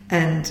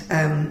 And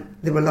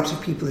there were a lot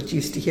of people that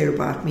used to hear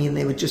about me, and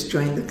they would just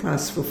join the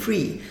class for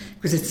free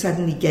because it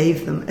suddenly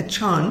gave them a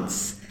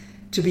chance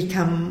to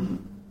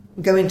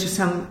go into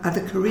some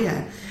other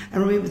career. I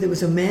remember there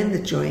was a man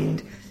that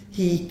joined.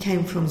 He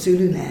came from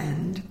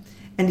Zululand,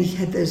 and he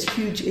had those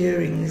huge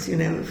earrings,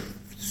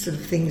 sort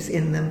of things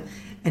in them,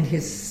 and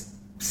his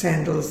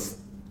sandals.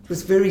 It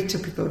was very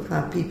typical of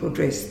how people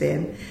dressed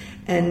then,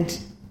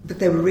 but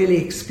they were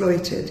really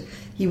exploited.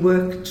 He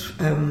worked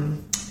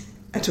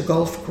at a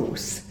golf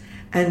course,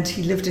 and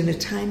he lived in a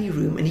tiny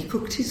room, and he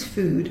cooked his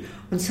food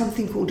on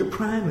something called a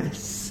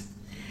primus,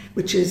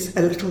 which is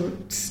a little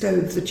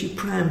stove that you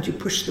primed. You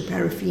pushed the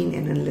paraffin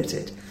in and lit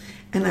it.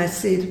 And I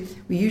said,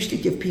 we usually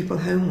give people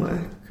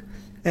homework.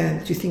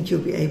 Do you think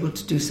you'll be able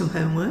to do some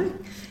homework?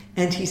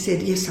 And he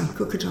said, yes, I'll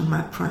cook it on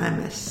my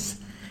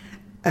primus.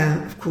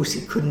 Of course,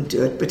 he couldn't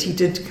do it, but he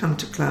did come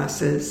to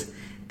classes,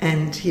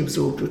 and he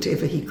absorbed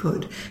whatever he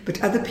could.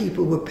 But other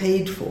people were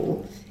paid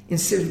for,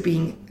 instead of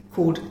being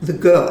called the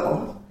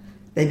girl,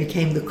 they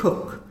became the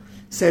cook.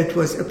 So it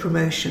was a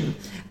promotion.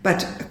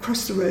 But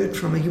across the road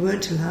from her, you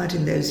weren't allowed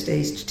in those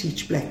days to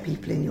teach black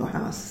people in your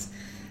house.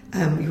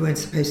 You weren't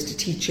supposed to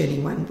teach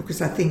anyone,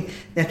 because I think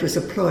that was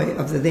a ploy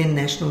of the then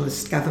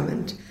nationalist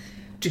government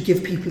to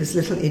give people as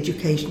little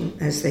education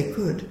as they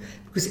could,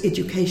 because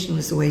education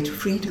was the way to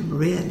freedom,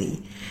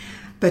 really.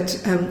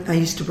 But I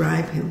used to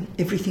bribe him.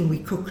 Everything we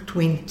cooked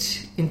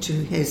went into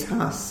his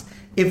house.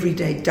 Every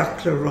day,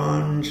 duck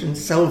l'orange and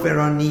sole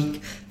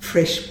Veronique,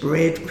 fresh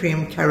bread,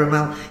 creme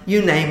caramel,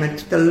 you name it,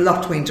 the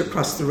lot went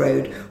across the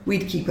road.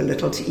 We'd keep a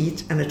little to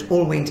eat, and it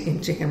all went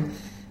into him.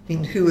 I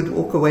mean, who would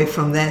walk away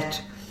from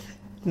that?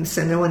 And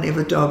so no one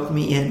ever dogged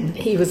me in.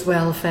 He was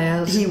well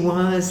fed. He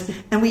was.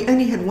 And we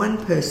only had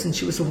one person.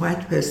 She was a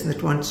white person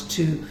that wanted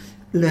to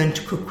learn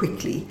to cook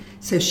quickly.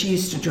 So she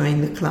used to join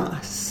the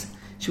class.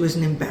 She was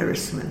an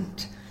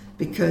embarrassment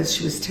because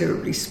she was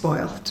terribly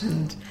spoilt,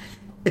 and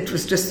it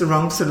was just the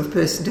wrong sort of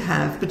person to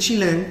have. But she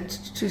learned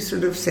to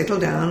sort of settle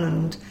down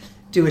and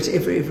do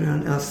whatever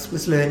everyone else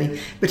was learning.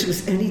 But it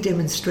was only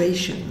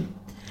demonstration.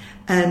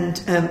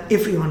 And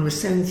everyone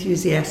was so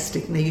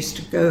enthusiastic, and they used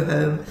to go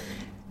home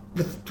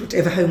with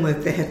whatever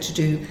homework they had to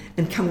do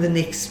and come the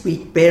next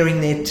week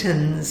bearing their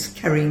tins,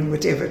 carrying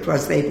whatever it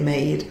was they'd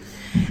made.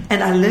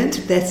 And I learned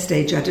at that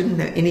stage, I didn't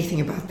know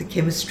anything about the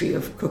chemistry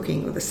of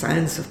cooking or the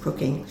science of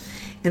cooking.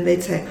 And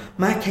they'd say,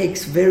 my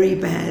cake's very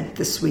bad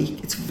this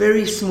week. It's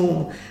very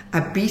small.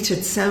 I beat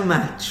it so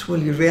much. Well,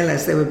 you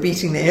realize they were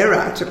beating the air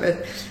out of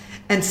it.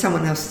 And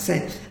someone else would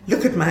say,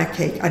 look at my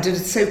cake. I did it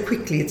so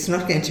quickly, it's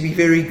not going to be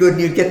very good.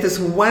 And you'd get this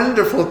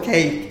wonderful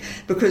cake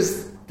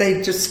because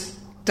they'd just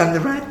done the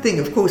right thing.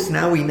 Of course,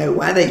 now we know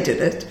why they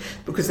did it,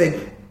 because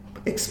they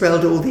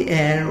expelled all the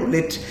air or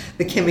let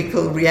the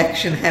chemical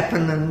reaction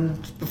happen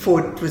and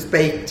before it was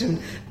baked and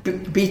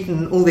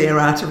beaten all the air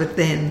out of it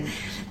then.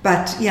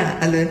 But yeah,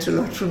 I learned a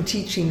lot from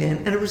teaching then,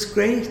 and it was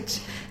great.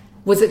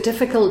 Was it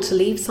difficult to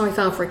leave South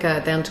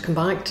Africa then to come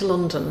back to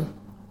London?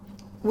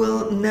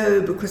 Well,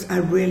 no, because I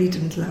really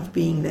didn't love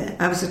being there.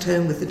 I was at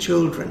home with the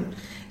children,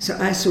 so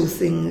I saw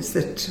things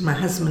that my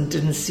husband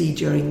didn't see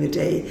during the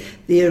day.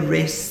 The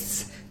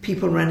arrests,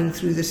 people running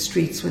through the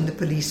streets when the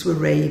police were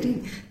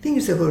raiding,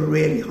 things that were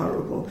really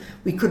horrible.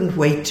 We couldn't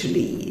wait to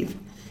leave.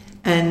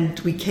 And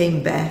we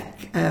came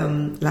back.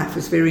 Life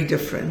was very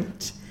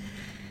different.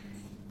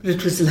 But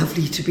it was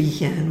lovely to be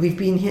here, and we've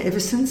been here ever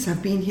since.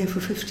 I've been here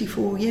for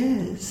 54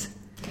 years.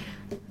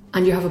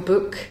 And you have a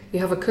book? You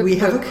have a cookbook? We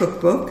have a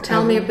cookbook.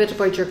 Tell me a bit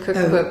about your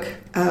cookbook.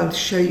 I'll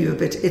show you a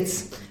bit.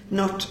 It's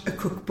not a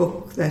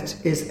cookbook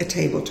that is a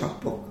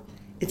tabletop book.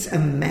 It's a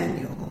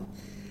manual.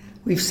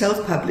 We've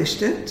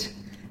self-published it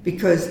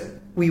because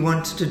we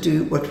wanted to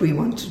do what we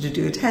wanted to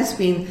do. It has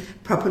been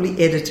properly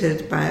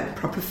edited by a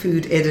proper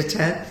food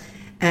editor,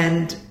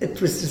 and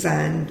it was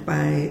designed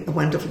by a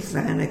wonderful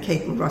designer.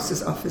 Kate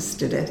Ross's office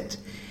did it.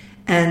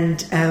 And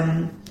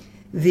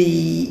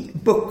the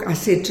book, I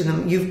said to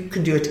them, you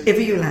can do whatever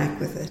you like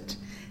with it.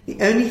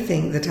 The only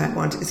thing that I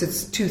want is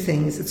it's two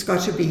things. It's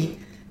got to be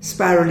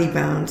spirally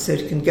bound so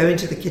it can go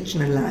into the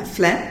kitchen and lie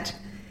flat.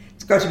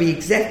 It's got to be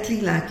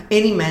exactly like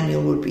any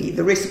manual would be.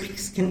 The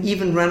recipes can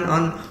even run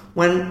on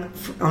one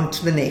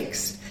onto the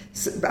next.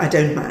 So I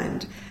don't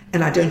mind.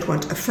 And I don't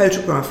want a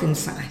photograph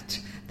inside.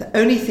 The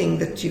only thing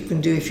that you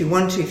can do if you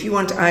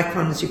want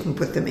icons, you can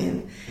put them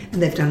in. And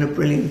they've done a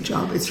brilliant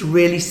job. It's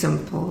really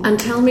simple. And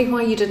tell me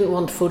why you didn't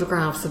want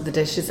photographs of the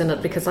dishes in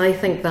it, because I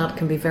think that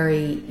can be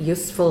very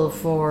useful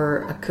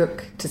for a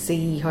cook to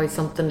see how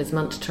something is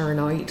meant to turn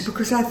out.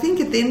 Because I think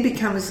it then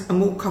becomes a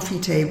more coffee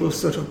table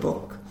sort of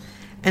book.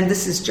 And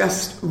this is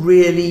just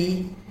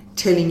really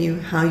telling you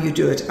how you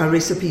do it. Our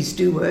recipes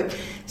do work.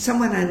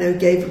 Someone I know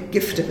gave a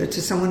gift of it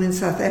to someone in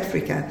South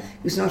Africa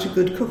who's not a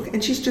good cook,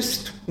 and she's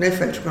just, no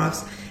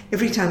photographs.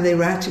 Every time they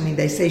write to me,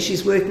 they say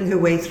she's working her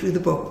way through the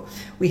book.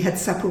 We had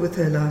supper with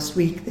her last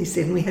week, they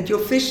said, and we had your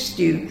fish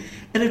stew,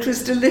 and it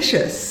was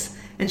delicious.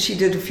 And she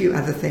did a few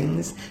other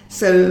things.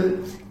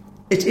 So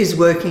it is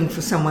working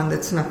for someone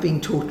that's not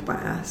being taught by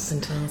us.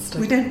 Fantastic.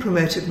 We don't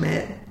promote it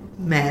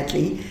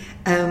madly.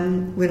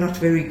 We're not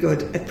very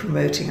good at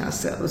promoting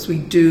ourselves. We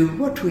do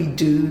what we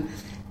do,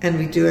 and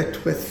we do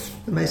it with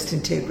the most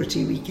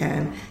integrity we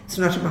can. It's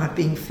not about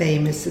being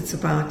famous. It's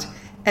about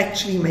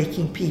actually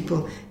making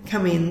people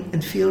come in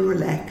and feel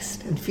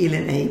relaxed and feel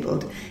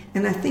enabled.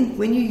 And I think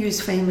when you use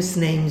famous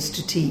names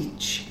to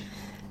teach,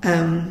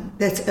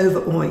 that's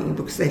overawing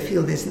because they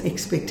feel there's an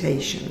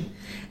expectation.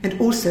 And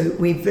also,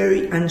 we're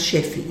very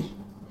unchefy.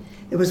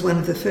 It was one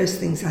of the first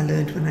things I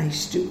learned when I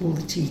used to do all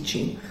the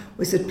teaching,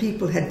 was that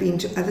people had been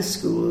to other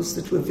schools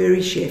that were very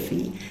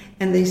chefy,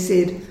 and they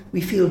said,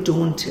 we feel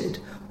daunted.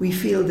 We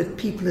feel that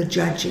people are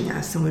judging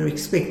us and we're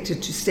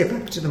expected to step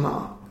up to the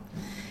mark.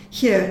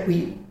 Here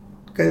we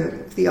go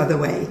the other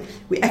way.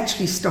 We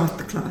actually start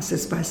the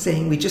classes by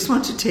saying, we just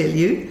want to tell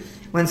you,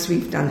 once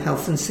we've done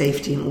health and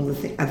safety and all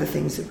the other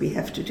things that we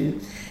have to do,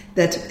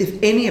 that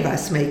if any of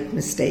us make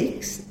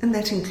mistakes, and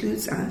that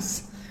includes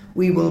us,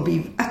 we will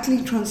be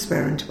utterly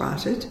transparent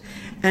about it.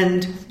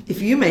 And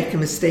if you make a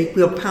mistake,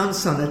 we'll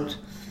pounce on it.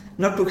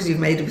 Not because you've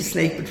made a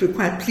mistake, but we're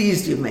quite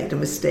pleased you've made a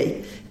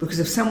mistake. Because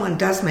if someone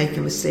does make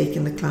a mistake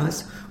in the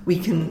class, we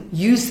can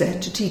use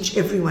that to teach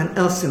everyone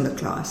else in the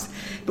class.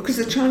 Because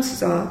the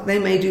chances are they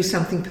may do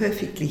something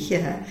perfectly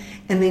here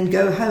and then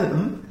go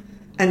home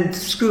and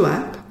screw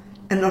up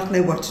and not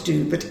know what to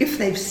do. But if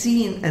they've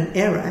seen an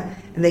error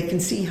and they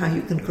can see how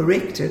you can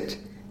correct it,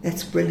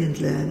 that's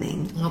brilliant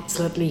learning.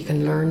 Absolutely, you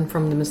can learn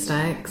from the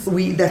mistakes.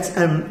 That's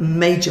a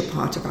major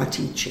part of our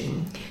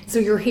teaching. So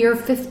you're here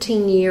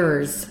 15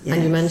 years, yes.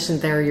 And you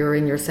mentioned there you're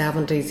in your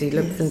 70s. You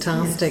look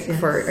fantastic.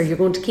 Yes. Are you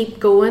going to keep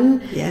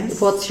going? Yes.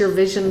 What's your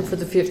vision for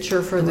the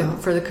future for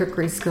the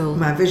cookery school?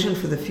 My vision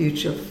for the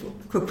future for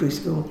cookery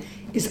school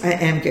is I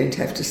am going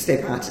to have to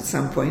step out at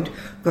some point.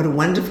 Got a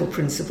wonderful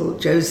principal.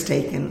 Joe's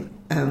taken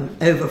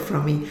over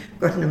from me.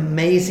 Got an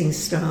amazing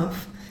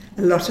staff.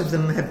 A lot of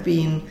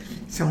them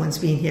someone's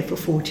been here for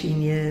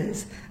 14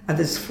 years,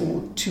 others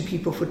for 2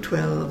 people for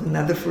 12,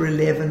 another for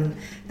 11,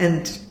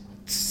 and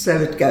so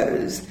it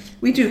goes.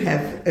 We do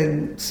have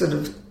sort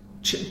of,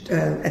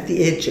 at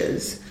the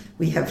edges,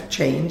 we have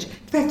change.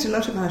 In fact, a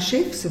lot of our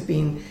chefs have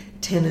been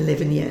 10,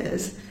 11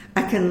 years.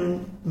 I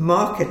can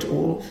mark it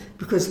all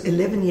because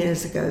 10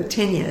 years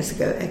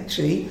ago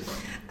actually,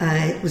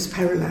 I was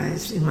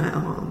paralysed in my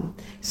arm.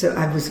 So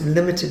I was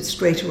limited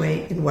straight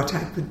away in what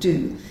I could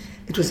do.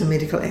 It was a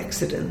medical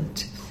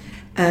accident.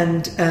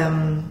 And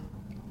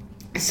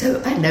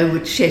so I know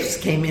which chefs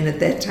came in at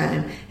that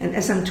time. And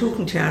as I'm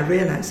talking to you, I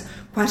realise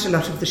quite a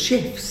lot of the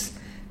chefs,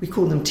 we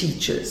call them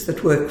teachers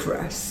that work for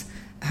us,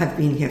 have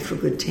been here for a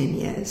good 10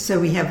 years. So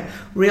we have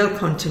real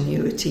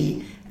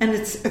continuity, and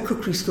it's a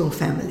cookery school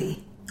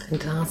family.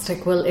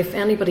 Fantastic. Well, if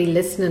anybody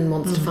listening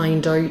wants to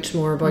find out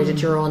more about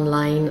it, you're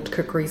online at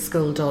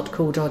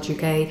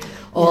cookeryschool.co.uk.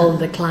 All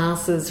the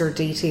classes are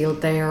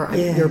detailed there.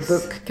 Yes. Your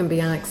book can be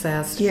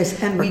accessed.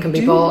 Yes, and or can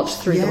be bought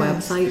through the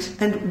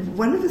website. And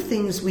one of the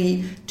things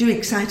we do,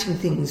 exciting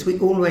things, we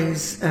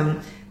always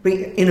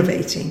bring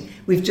innovating.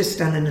 We've just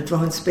done an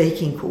advanced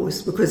baking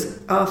course because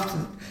after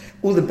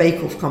all the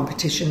bake-off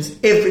competitions,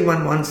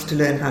 everyone wants to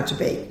learn how to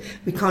bake.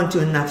 We can't do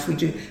enough. We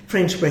do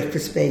French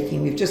breakfast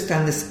baking. We've just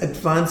done this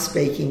advanced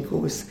baking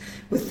course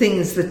with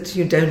things that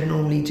you don't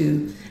normally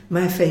do.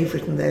 My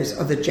favourite in those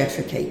are the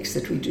Jaffa cakes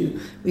that we do.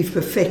 We've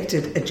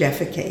perfected a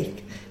Jaffa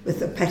cake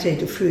with a pâté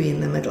de fruits in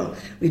the middle.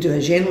 We do a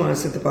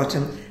genoise at the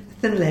bottom, a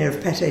thin layer of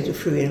pâté de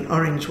fruits, an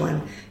orange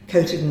one,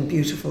 coated in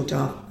beautiful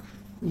dark.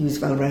 We use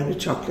Valrhona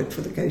chocolate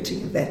for the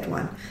coating of that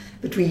one.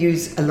 But we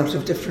use a lot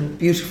of different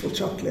beautiful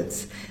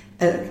chocolates.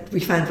 We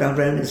find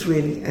Valrhona is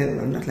really...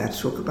 I'm not allowed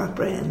to talk about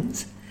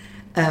brands.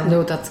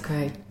 No, that's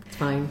okay. It's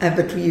fine.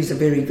 But we use a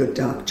very good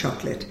dark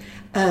chocolate.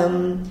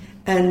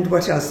 And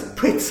what else?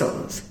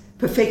 Pretzels.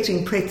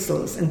 Perfecting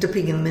pretzels and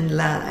dipping them in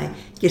lye,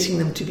 getting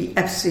them to be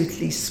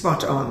absolutely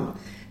spot on.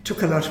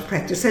 Took a lot of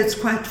practice. So it's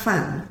quite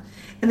fun.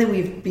 And then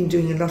we've been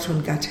doing a lot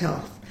on gut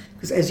health,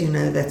 because as you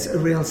know, that's a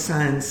real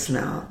science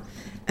now.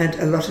 And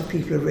a lot of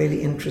people are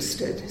really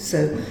interested.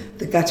 So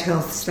the gut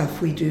health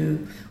stuff we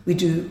do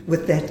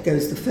with that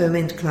goes the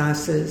ferment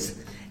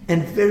classes.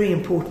 And very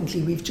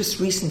importantly, we've just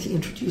recently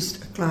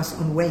introduced a class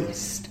on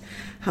waste,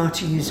 how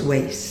to use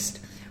waste.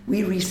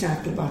 We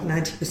recycle about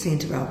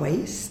 90% of our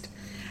waste.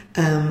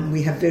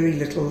 We have very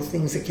little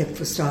things are kept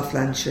for staff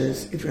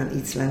lunches. Everyone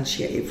eats lunch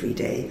here every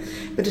day.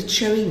 But it's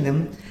showing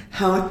them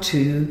how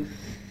to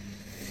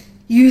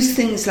use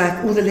things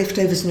like all the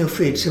leftovers in your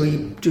fridge. So we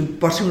do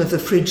bottom of the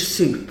fridge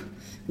soup.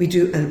 We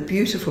do a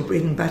beautiful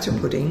bread and butter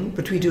pudding,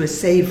 but we do a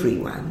savoury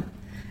one,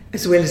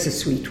 as well as a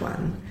sweet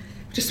one,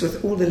 just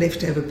with all the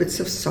leftover bits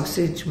of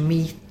sausage,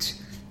 meat,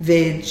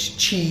 veg,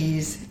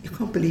 cheese. You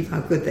can't believe how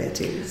good that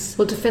is.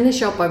 Well, to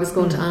finish up, I was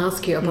going to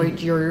ask you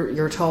about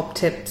your top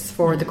tips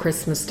for the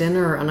Christmas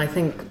dinner, and I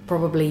think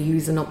probably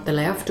using up the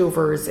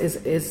leftovers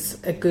is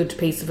a good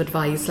piece of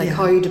advice. Like,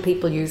 how do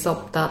people use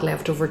up that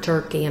leftover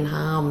turkey and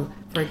ham,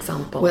 for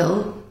example?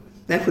 Well,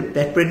 that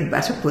bread and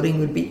butter pudding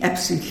would be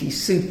absolutely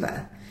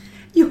super.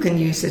 You can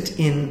use it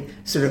in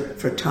sort of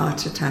for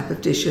tartar type of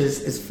dishes,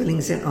 as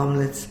fillings in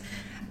omelettes.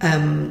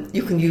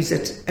 You can use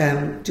it,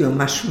 do a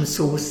mushroom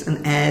sauce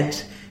and add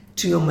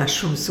to your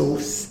mushroom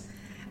sauce.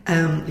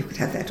 You could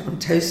have that on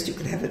toast. You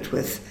could have it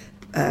with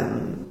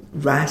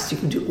rice. You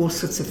can do all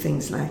sorts of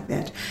things like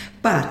that.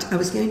 But I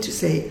was going to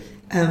say,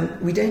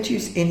 we don't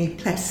use any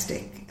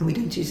plastic and we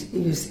don't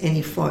use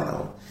any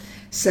foil.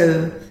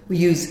 So we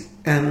use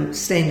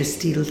stainless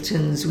steel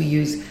tins. We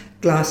use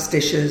glass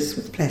dishes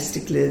with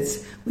plastic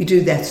lids. We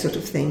do that sort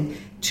of thing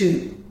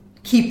to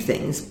keep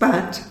things.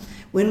 But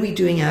when we're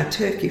doing our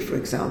turkey, for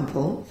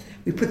example,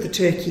 we put the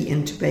turkey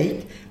in to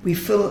bake. We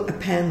fill a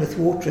pan with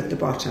water at the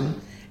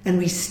bottom and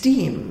we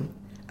steam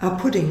our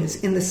puddings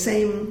in the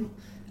same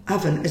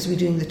oven as we're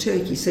doing the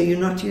turkey. So you're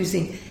not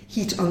using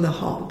heat on the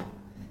hob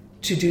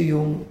to do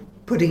your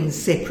puddings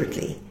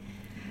separately.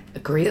 A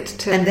great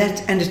tip. And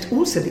it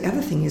also, the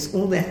other thing is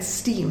all that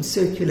steam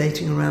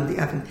circulating around the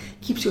oven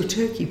keeps your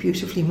turkey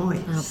beautifully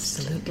moist.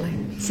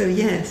 Absolutely. So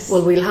yes.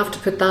 Well, we'll have to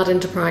put that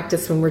into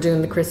practice when we're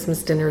doing the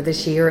Christmas dinner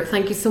this year.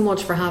 Thank you so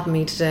much for having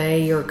me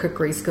today. Your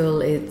cookery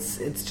school,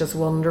 it's just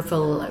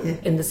wonderful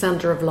in the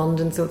centre of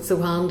London, so it's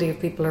so handy if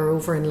people are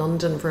over in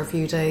London for a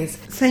few days.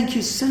 Thank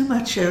you so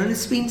much, Sharon.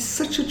 It's been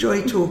such a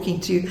joy talking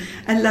to you.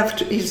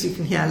 As you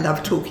can hear, I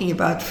love talking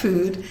about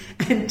food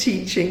and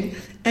teaching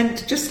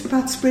and just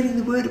about spreading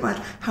the word about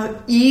how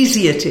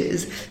easy it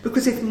is,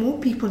 because if more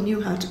people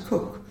knew how to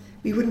cook,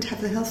 we wouldn't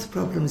have the health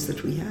problems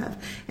that we have.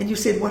 And you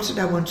said, what did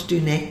I want to do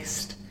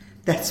next?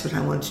 That's what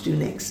I want to do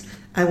next.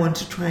 I want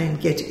to try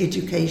and get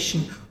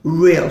education,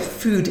 real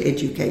food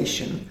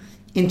education,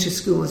 into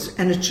schools,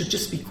 and it should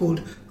just be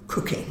called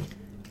cooking.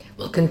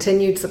 Well,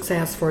 continued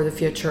success for the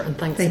future, and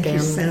thanks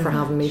again for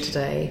having me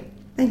today.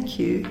 Thank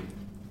you.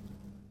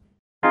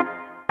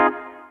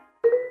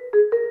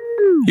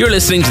 You're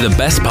listening to The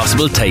Best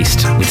Possible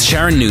Taste with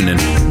Sharon Noonan.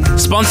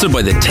 Sponsored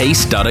by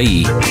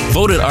thetaste.ie.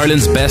 Voted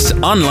Ireland's best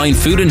online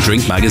food and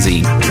drink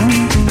magazine.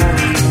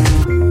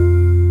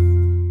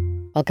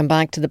 Welcome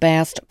back to The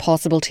Best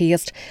Possible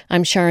Taste.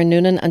 I'm Sharon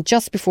Noonan, and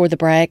just before the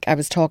break I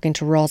was talking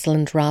to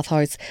Rosalind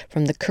Rathouse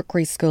from the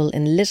Cookery School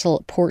in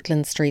Little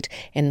Portland Street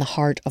in the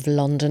heart of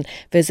London.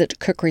 Visit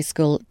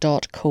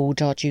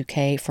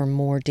cookeryschool.co.uk for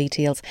more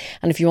details.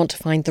 And if you want to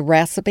find the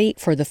recipe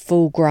for the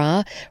foie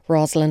gras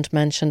Rosalind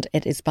mentioned,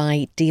 it is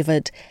by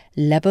David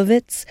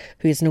Lebovitz,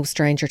 who is no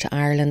stranger to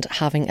Ireland,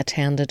 having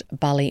attended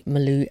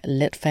Ballymaloe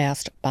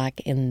Litfest back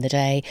in the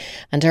day.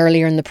 And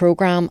earlier in the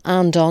programme,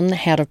 Anne Dunn,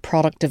 Head of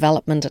Product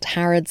Development at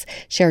Harrods,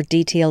 shared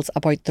details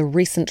about the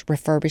recent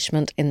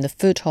refurbishment in the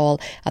food hall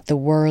at the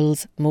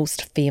world's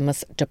most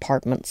famous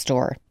department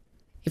store.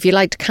 If you'd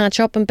like to catch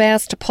up on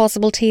Best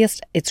Possible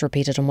Taste, it's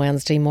repeated on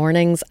Wednesday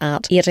mornings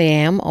at 8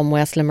 a.m. on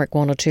West Limerick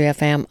 102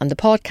 FM, and the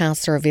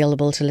podcasts are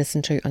available to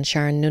listen to on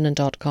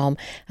SharonNoonan.com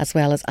as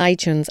well as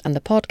iTunes and the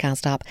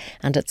podcast app,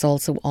 and it's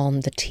also on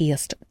the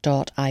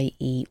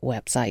taste.ie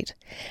website.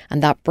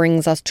 And that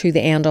brings us to the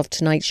end of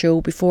tonight's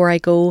show. Before I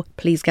go,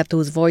 please get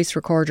those voice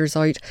recorders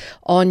out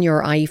on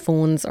your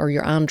iPhones or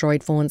your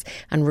Android phones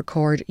and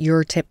record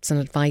your tips and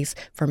advice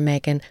for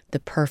making the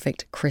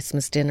perfect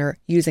Christmas dinner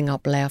using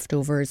up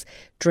leftovers,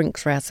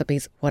 drinks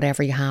recipes,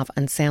 whatever you have,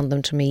 and send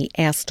them to me,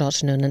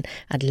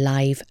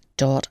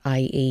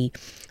 s.noonan@live.ie.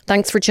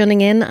 Thanks for tuning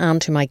in, and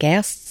to my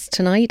guests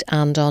tonight,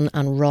 Anne Dunn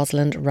and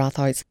Rosalind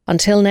Rathouse.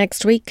 Until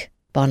next week,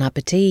 bon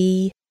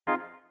appetit.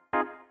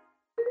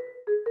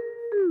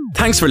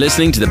 Thanks for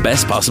listening to The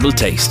Best Possible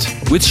Taste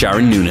with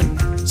Sharon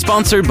Noonan.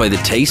 Sponsored by the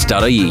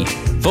Taste.ie,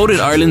 voted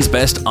Ireland's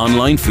best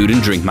online food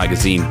and drink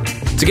magazine.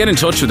 To get in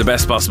touch with The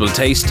Best Possible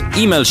Taste,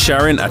 email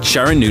Sharon at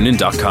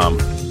SharonNoonan.com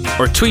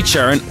or tweet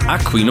Sharon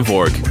at Queen of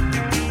Org,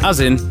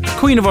 as in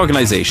Queen of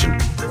Organisation.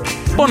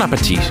 Bon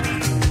appetit.